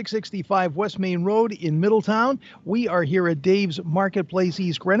 is at 665 West Main Road in Middletown. We are here at Dave's Marketplace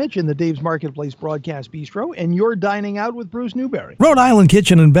East Greenwich in the Dave's Marketplace Broadcast Bistro. And you're dining out with Bruce Newberry. Rhode Island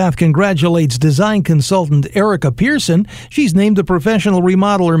Kitchen and Bath congratulates design consultant Erica Pearson. She's named the Professional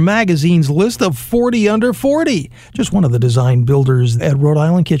Remodeler magazine's list of 40 under 40. Just one of the design builders at Rhode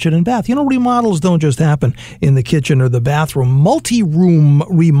Island Kitchen and Bath. You know, remodels don't just happen in the kitchen or the bathroom. Multi-room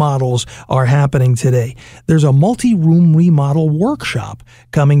remodels are happening today. There's a multi-room remodel workshop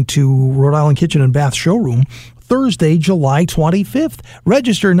coming to Rhode Island Kitchen and Bath showroom Thursday, July 25th.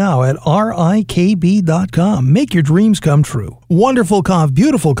 Register now at rikb.com. Make your dreams come true. Wonderful Cove,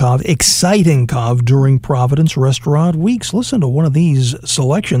 beautiful Cove, exciting Cove during Providence Restaurant Weeks. Listen to one of these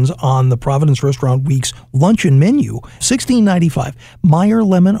selections on the Providence Restaurant Weeks luncheon menu. $16.95. Meyer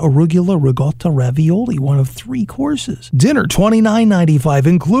lemon arugula ricotta ravioli, one of 3 courses. Dinner, $29.95,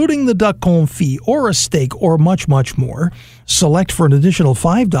 including the duck confit or a steak or much, much more. Select for an additional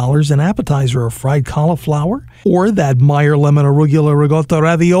 $5 an appetizer of fried cauliflower or that Meyer lemon arugula ricotta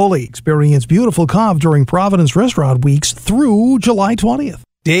ravioli. Experience beautiful Cove during Providence Restaurant Weeks through July 20th.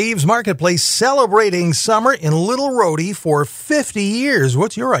 Dave's Marketplace celebrating summer in Little Rhodey for 50 years.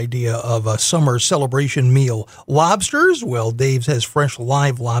 What's your idea of a summer celebration meal? Lobsters? Well, Dave's has fresh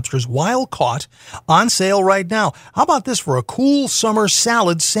live lobsters, wild caught, on sale right now. How about this for a cool summer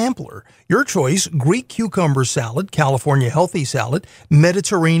salad sampler? Your choice, Greek cucumber salad, California healthy salad,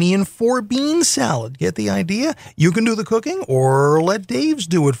 Mediterranean 4-bean salad. Get the idea? You can do the cooking or let Dave's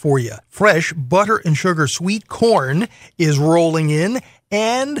do it for you. Fresh butter and sugar sweet corn is rolling in.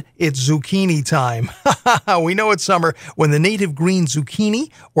 And it's zucchini time. We know it's summer when the native green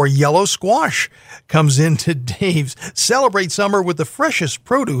zucchini or yellow squash comes into Dave's. Celebrate summer with the freshest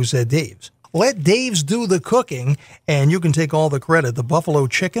produce at Dave's. Let Dave's do the cooking, and you can take all the credit. The buffalo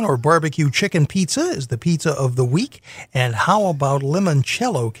chicken or barbecue chicken pizza is the pizza of the week. And how about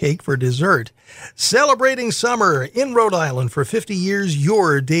limoncello cake for dessert? Celebrating summer in Rhode Island for 50 years,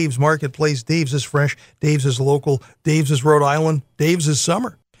 your Dave's Marketplace. Dave's is fresh, Dave's is local, Dave's is Rhode Island, Dave's is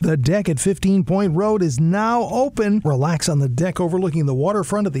summer. The deck at 15 Point Road is now open. Relax on the deck overlooking the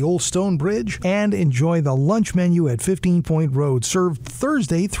waterfront at the Old Stone Bridge and enjoy the lunch menu at 15 Point Road, served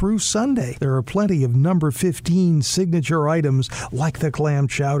Thursday through Sunday. There are plenty of number 15 signature items like the clam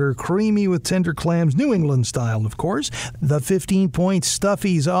chowder, creamy with tender clams, New England style, of course. The 15 Point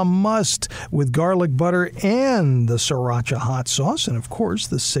Stuffies, a must with garlic butter and the sriracha hot sauce, and of course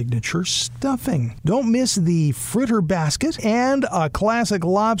the signature stuffing. Don't miss the fritter basket and a classic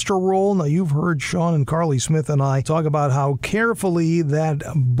lobster roll. Now, you've heard Sean and Carly Smith and I talk about how carefully that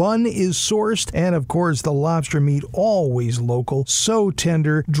bun is sourced, and of course the lobster meat always local, so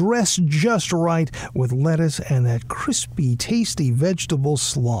tender, dressed just right with lettuce and that crispy, tasty vegetable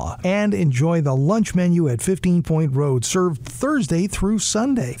slaw. And enjoy the lunch menu at 15 Point Road, served Thursday through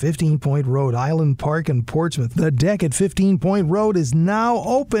Sunday. 15 Point Road, Island Park in Portsmouth. The deck at 15 Point Road is now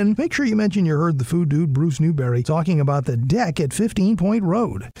open. Make sure you mention you heard the food dude Bruce Newberry talking about the deck at 15 Point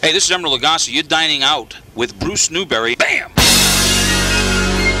Road. Hey, this is Emeril Lagasse. You're dining out with Bruce Newberry. Bam!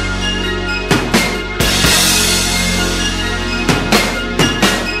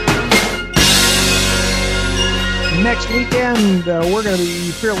 Next weekend, we're going to be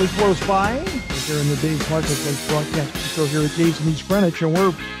fairly close by. We're here in the Dave's Marketplace broadcast show here at Dave's in East Greenwich, and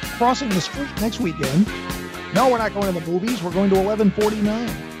we're crossing the street next weekend. No, we're not going to the movies. We're going to 1149.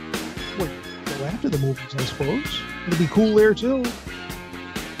 We'll go after the movies, I suppose. It'll be cool there, too.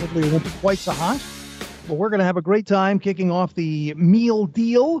 Hopefully it won't be quite so hot. But we're going to have a great time kicking off the meal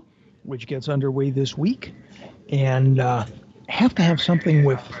deal, which gets underway this week. And I have to have something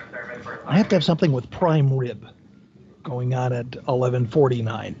with prime rib going on at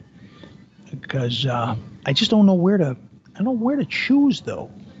 1149. Because I just don't know where to choose, though.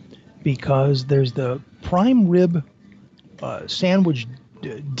 Because there's the prime rib sandwich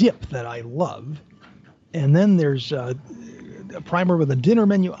dip that I love. And then there's a primer with a dinner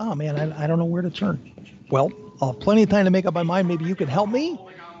menu. Oh, man, I don't know where to turn. Well, I'll have plenty of time to make up my mind. Maybe you can help me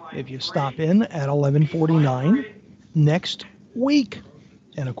if you stop in at 1149 next week.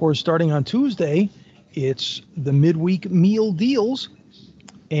 And, of course, starting on Tuesday, it's the midweek meal deals.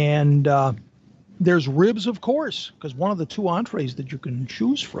 And There's ribs, of course, because one of the two entrees that you can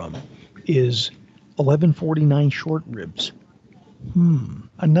choose from is $11.49 short ribs.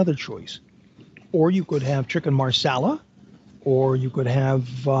 Another choice. Or you could have chicken marsala, or you could have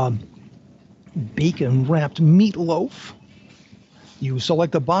bacon-wrapped meatloaf. You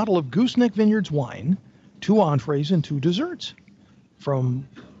select a bottle of Gooseneck Vineyards wine, 2 entrees, and 2 desserts. From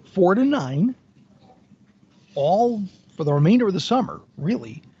 4 to 9, all for the remainder of the summer,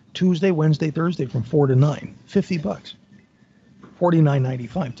 really. Tuesday, Wednesday, Thursday from 4 to 9. $50.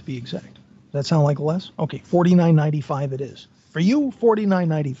 $49.95 to be exact. Does that sound like less? Okay, $49.95 it is. For you,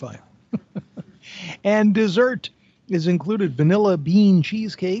 $49.95. And dessert is included vanilla bean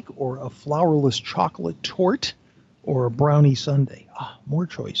cheesecake or a flourless chocolate torte or a brownie sundae. More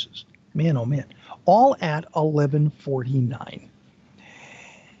choices. Man, oh man. All at $11.49.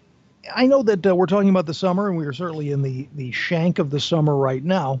 I know that we're talking about the summer, and we are certainly in the shank of the summer right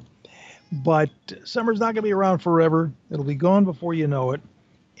now, but summer's not going to be around forever. It'll be gone before you know it.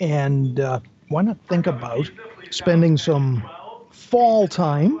 And why not think about spending some fall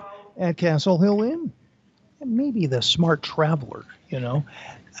time at Castle Hill Inn? And maybe the smart traveler,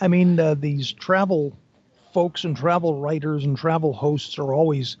 I mean, these travel folks and travel writers and travel hosts are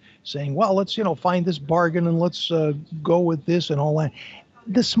always saying, well, let's, find this bargain and let's go with this and all that.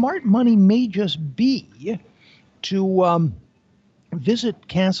 The smart money may just be to visit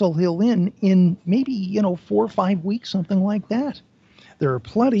Castle Hill Inn in maybe, 4 or 5 weeks, something like that. There are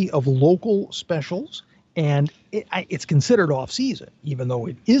plenty of local specials, and it's considered off-season, even though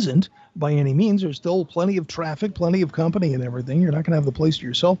it isn't by any means. There's still plenty of traffic, plenty of company and everything. You're not going to have the place to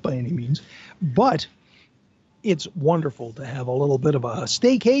yourself by any means. But it's wonderful to have a little bit of a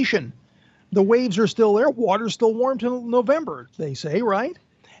staycation. The waves are still there. Water's still warm till November, they say, right?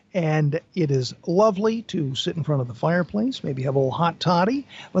 And it is lovely to sit in front of the fireplace, maybe have a little hot toddy.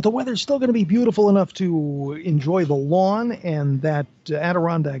 But the weather's still going to be beautiful enough to enjoy the lawn and that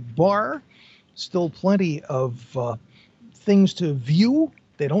Adirondack bar. Still plenty of things to view.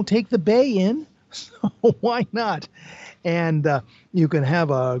 They don't take the bay in, so why not? And you can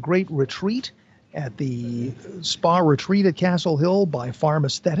have a great retreat at the Spa Retreat at Castle Hill by Farm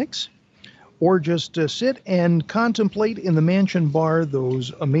Aesthetics. Or just sit and contemplate in the mansion bar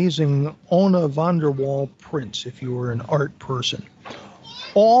those amazing Ona van der Wall prints if you were an art person.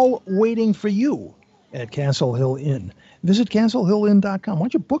 All waiting for you at Castle Hill Inn. Visit castlehillinn.com. Why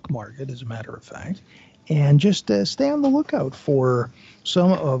don't you bookmark it, as a matter of fact, and just stay on the lookout for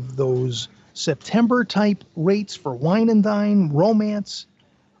some of those September-type rates for wine and dine, romance,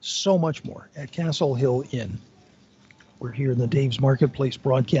 so much more at Castle Hill Inn. We're here in the Dave's Marketplace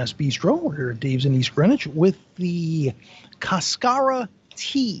Broadcast Bistro. We're here at Dave's in East Greenwich with the Cascara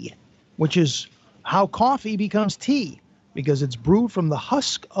tea, which is how coffee becomes tea, because it's brewed from the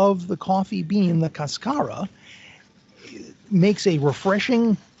husk of the coffee bean. The Cascara makes a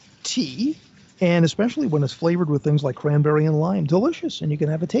refreshing tea, and especially when it's flavored with things like cranberry and lime, delicious, and you can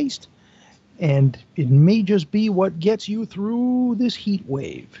have a taste. And it may just be what gets you through this heat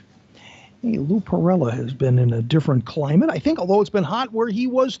wave. Hey, Lou Perella has been in a different climate, I think, although it's been hot where he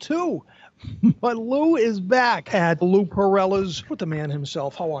was too. But Lou is back at Lou Perella's with the man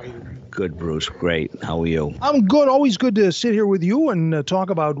himself. How are you? Good, Bruce. Great. How are you? I'm good. Always good to sit here with you and talk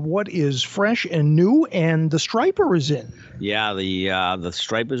about what is fresh and new, and the Striper is in. Yeah, the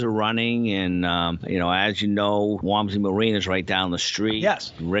Stripers are running, and as you know, Walmsley Marine is right down the street.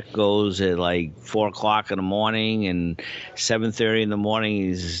 Yes. Rick goes at like 4 o'clock in the morning, and 7:30 in the morning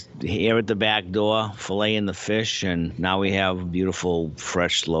he's here at the back door filleting the fish, and now we have beautiful,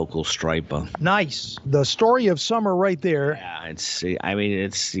 fresh, local Striper. Nice. The story of summer right there. Yeah,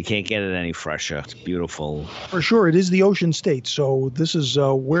 you can't get it any fresher. It's beautiful. For sure, it is the Ocean State, so this is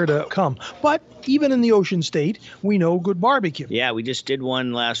where to come. But even in the Ocean State, we know good barbecue. Yeah, we just did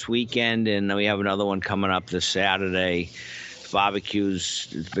one last weekend, and we have another one coming up this Saturday. Barbecues,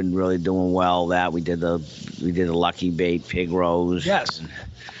 it's been really doing well. That we did the Lucky Bait pig roast. Yes.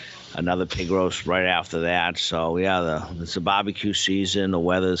 Another pig roast right after that. So, yeah, it's a barbecue season. The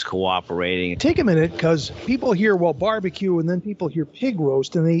weather's cooperating. Take a minute, because people hear, barbecue, and then people hear pig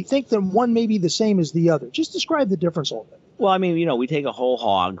roast, and they think that one may be the same as the other. Just describe the difference a little bit. Well, we take a whole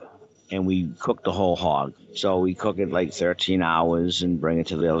hog, and we cook the whole hog. So we cook it like 13 hours and bring it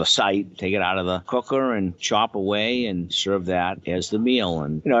to the other site, take it out of the cooker and chop away and serve that as the meal.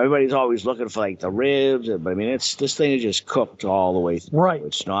 And, everybody's always looking for like the ribs, but this thing is just cooked all the way through. Right.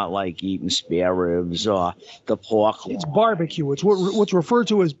 It's not like eating spare ribs or the pork. It's barbecue. It's what's referred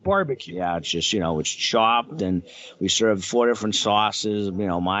to as barbecue. Yeah, it's just, it's chopped, and we serve 4 different sauces.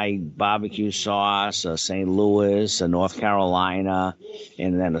 My barbecue sauce, a St. Louis, a North Carolina,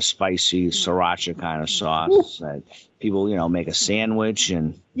 and then a spice spicy sriracha kind of sauce that people, make a sandwich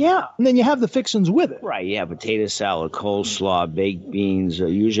and. Yeah, and then you have the fixings with it. Right, yeah, potato salad, coleslaw, baked beans.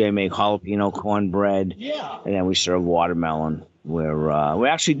 Usually I make jalapeno cornbread. Yeah. And then we serve watermelon. We're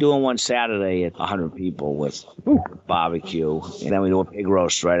actually doing one Saturday at 100 people with barbecue. And then we do a pig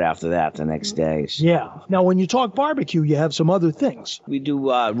roast right after that the next day. Yeah. Now, when you talk barbecue, you have some other things. We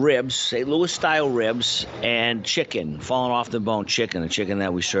do ribs, St. Louis-style ribs, and chicken, falling off the bone chicken, the chicken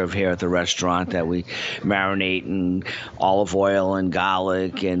that we serve here at the restaurant that we marinate in olive oil and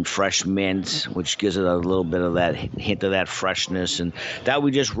garlic and fresh mint, which gives it a little bit of that hint of that freshness. And that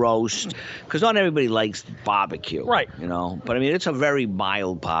we just roast, because not everybody likes barbecue. Right. But I mean, it's a very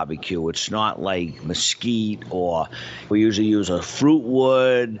mild barbecue. It's not like mesquite, or we usually use a fruit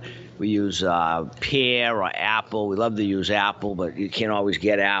wood. We use pear or apple. We love to use apple, but you can't always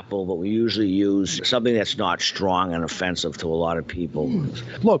get apple. But we usually use something that's not strong and offensive to a lot of people.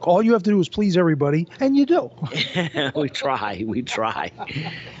 Look, all you have to do is please everybody, and you do. We try.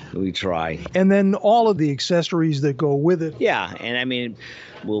 And then all of the accessories that go with it. Yeah, and I mean,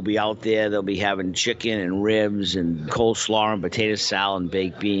 we'll be out there. They'll be having chicken and ribs and coleslaw and potato salad and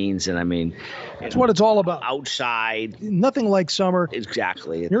baked beans. And I mean, that's what it's all about. Outside. Nothing like summer.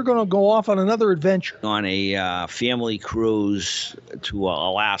 Exactly. You're going to go off on another adventure. On a family cruise to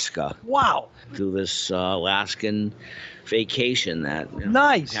Alaska. Wow. To this Alaskan vacation that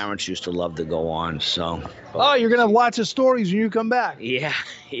nice parents used to love to go on. So you're gonna have lots of stories when you come back. Yeah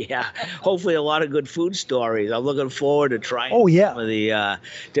Hopefully a lot of good food stories. I'm looking forward to trying some of the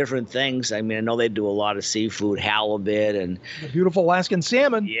different things. I mean, I know they do a lot of seafood, halibut and the beautiful Alaskan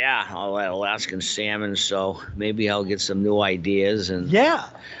salmon. Yeah, all that Alaskan salmon. So maybe I'll get some new ideas and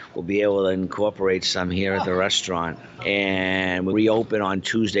we'll be able to incorporate some here at the restaurant. And we reopen on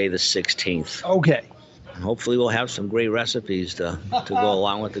Tuesday the 16th. Okay. Hopefully we'll have some great recipes to go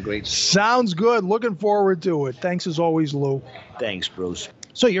along with the great. Sounds good. Looking forward to it. Thanks as always, Lou. Thanks, Bruce.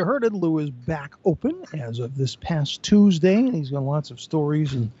 So you heard it. Lou is back open as of this past Tuesday, and he's got lots of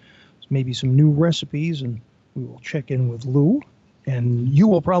stories and maybe some new recipes, and we will check in with Lou, and you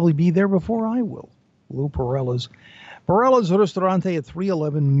will probably be there before I will. Lou Perella's Ristorante at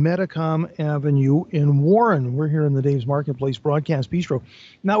 311 Metacom Avenue in Warren. We're here in the Dave's Marketplace Broadcast Bistro.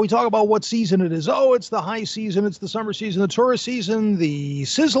 Now we talk about what season it is. Oh, it's the high season, it's the summer season, the tourist season, the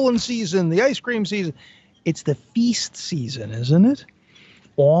sizzling season, the ice cream season. It's the feast season, isn't it?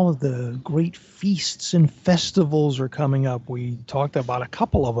 All of the great feasts and festivals are coming up. We talked about a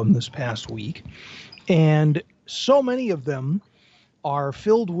couple of them this past week. And so many of them are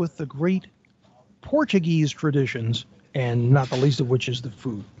filled with the great Portuguese traditions, and not the least of which is the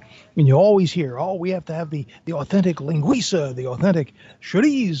food. I mean, you always hear, we have to have the authentic linguiça, the authentic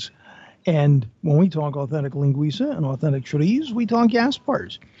chorizo. And when we talk authentic linguiça and authentic chorizo, we talk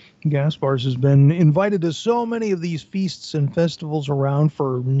Gaspar's. Gaspar's has been invited to so many of these feasts and festivals around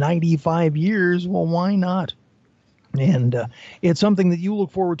for 95 years. Well, why not? And it's something that you look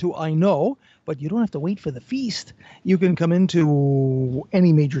forward to, I know, but you don't have to wait for the feast. You can come into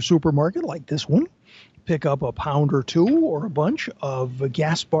any major supermarket like this one, pick up a pound or two or a bunch of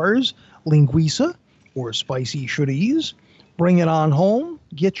Gaspar's linguiça or spicy chorizo, bring it on home,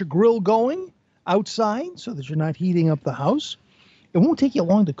 get your grill going outside so that you're not heating up the house. It won't take you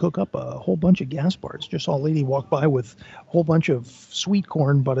long to cook up a whole bunch of Gaspar's. Just saw a lady walk by with a whole bunch of sweet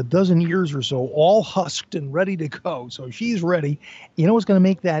corn, about a dozen ears or so, all husked and ready to go. So she's ready. You know what's going to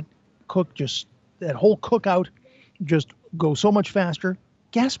make that that whole cookout just go so much faster?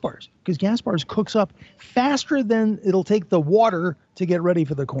 Gaspar's, because Gaspar's cooks up faster than it'll take the water to get ready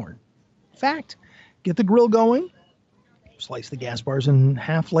for the corn. Fact, get the grill going, slice the Gaspar's in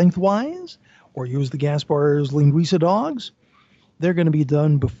half lengthwise, or use the Gaspar's linguiça dogs. They're going to be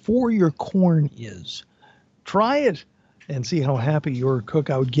done before your corn is. Try it and see how happy your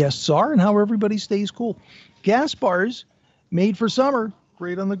cookout guests are and how everybody stays cool. Gaspar's, made for summer,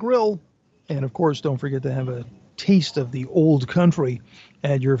 great on the grill. And of course, don't forget to have a taste of the old country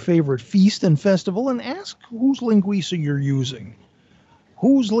at your favorite feast and festival, and ask whose linguiça you're using.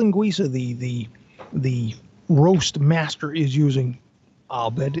 Whose linguiça the roast master is using. I'll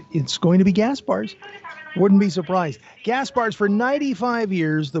bet it's going to be Gaspar's. Wouldn't be surprised. Gaspar's, for 95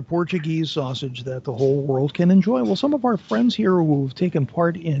 years, the Portuguese sausage that the whole world can enjoy. Well, some of our friends here who've taken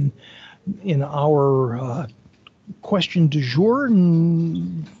part in our question du jour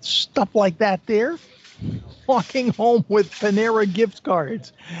and stuff like that there, walking home with Panera gift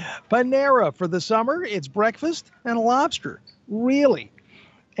cards. Panera, for the summer, it's breakfast and a lobster. Really.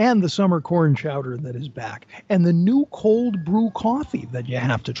 And the summer corn chowder that is back. And the new cold brew coffee that you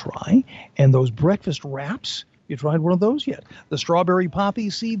have to try. And those breakfast wraps You tried one of those yet? The strawberry poppy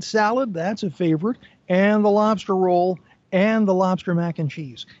seed salad, that's a favorite, and the lobster roll, and the lobster mac and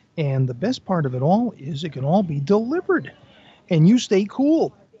cheese. And the best part of it all is it can all be delivered. And you stay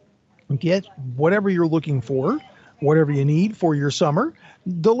cool. Get whatever you're looking for, whatever you need for your summer,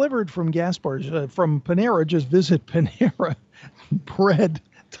 delivered from Gaspar's, from Panera. Just visit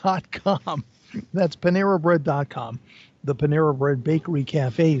PaneraBread.com. That's PaneraBread.com. The Panera Bread Bakery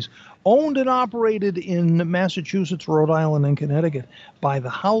Cafes, owned and operated in Massachusetts, Rhode Island, and Connecticut by the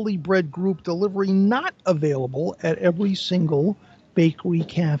Howley Bread Group. Delivery not available at every single bakery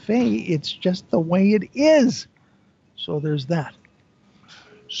cafe. It's just the way it is. So there's that.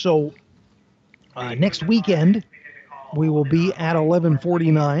 So next weekend, we will be at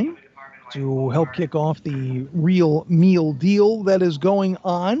 1149 to help kick off the Real Meal Deal that is going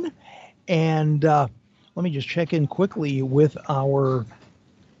on. And let me just check in quickly with our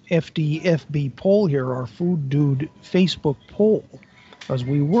FDFB poll here, our Food Dude Facebook poll, as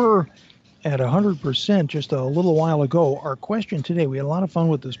we were at 100% just a little while ago. Our question today, we had a lot of fun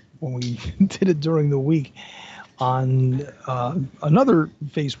with this when we did it during the week on another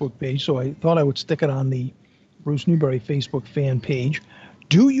Facebook page, so I thought I would stick it on the Bruce Newberry Facebook fan page.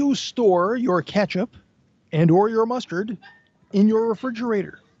 Do you store your ketchup and or your mustard in your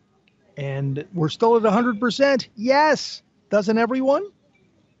refrigerator? And we're still at 100%. Yes. Doesn't everyone?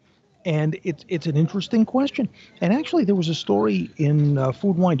 And it's an interesting question. And actually, there was a story in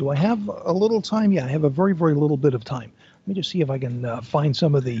Food Wine. Do I have a little time? Yeah, I have a very, very little bit of time. Let me just see if I can find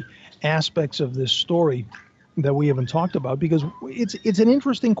some of the aspects of this story that we haven't talked about, because it's an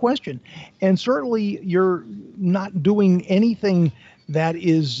interesting question. And certainly, you're not doing anything that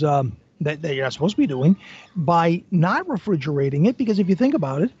is that you're not supposed to be doing by not refrigerating it, because if you think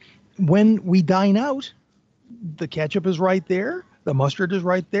about it, when we dine out, the ketchup is right there, the mustard is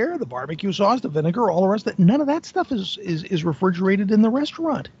right there, the barbecue sauce, the vinegar, all the rest of that. None of that stuff is refrigerated in the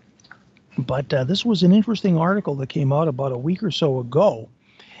restaurant. But this was an interesting article that came out about a week or so ago.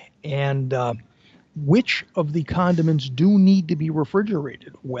 And which of the condiments do need to be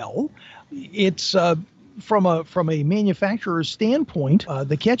refrigerated? Well, it's from a manufacturer's standpoint,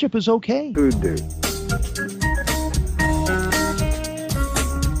 the ketchup is okay. Food Dude.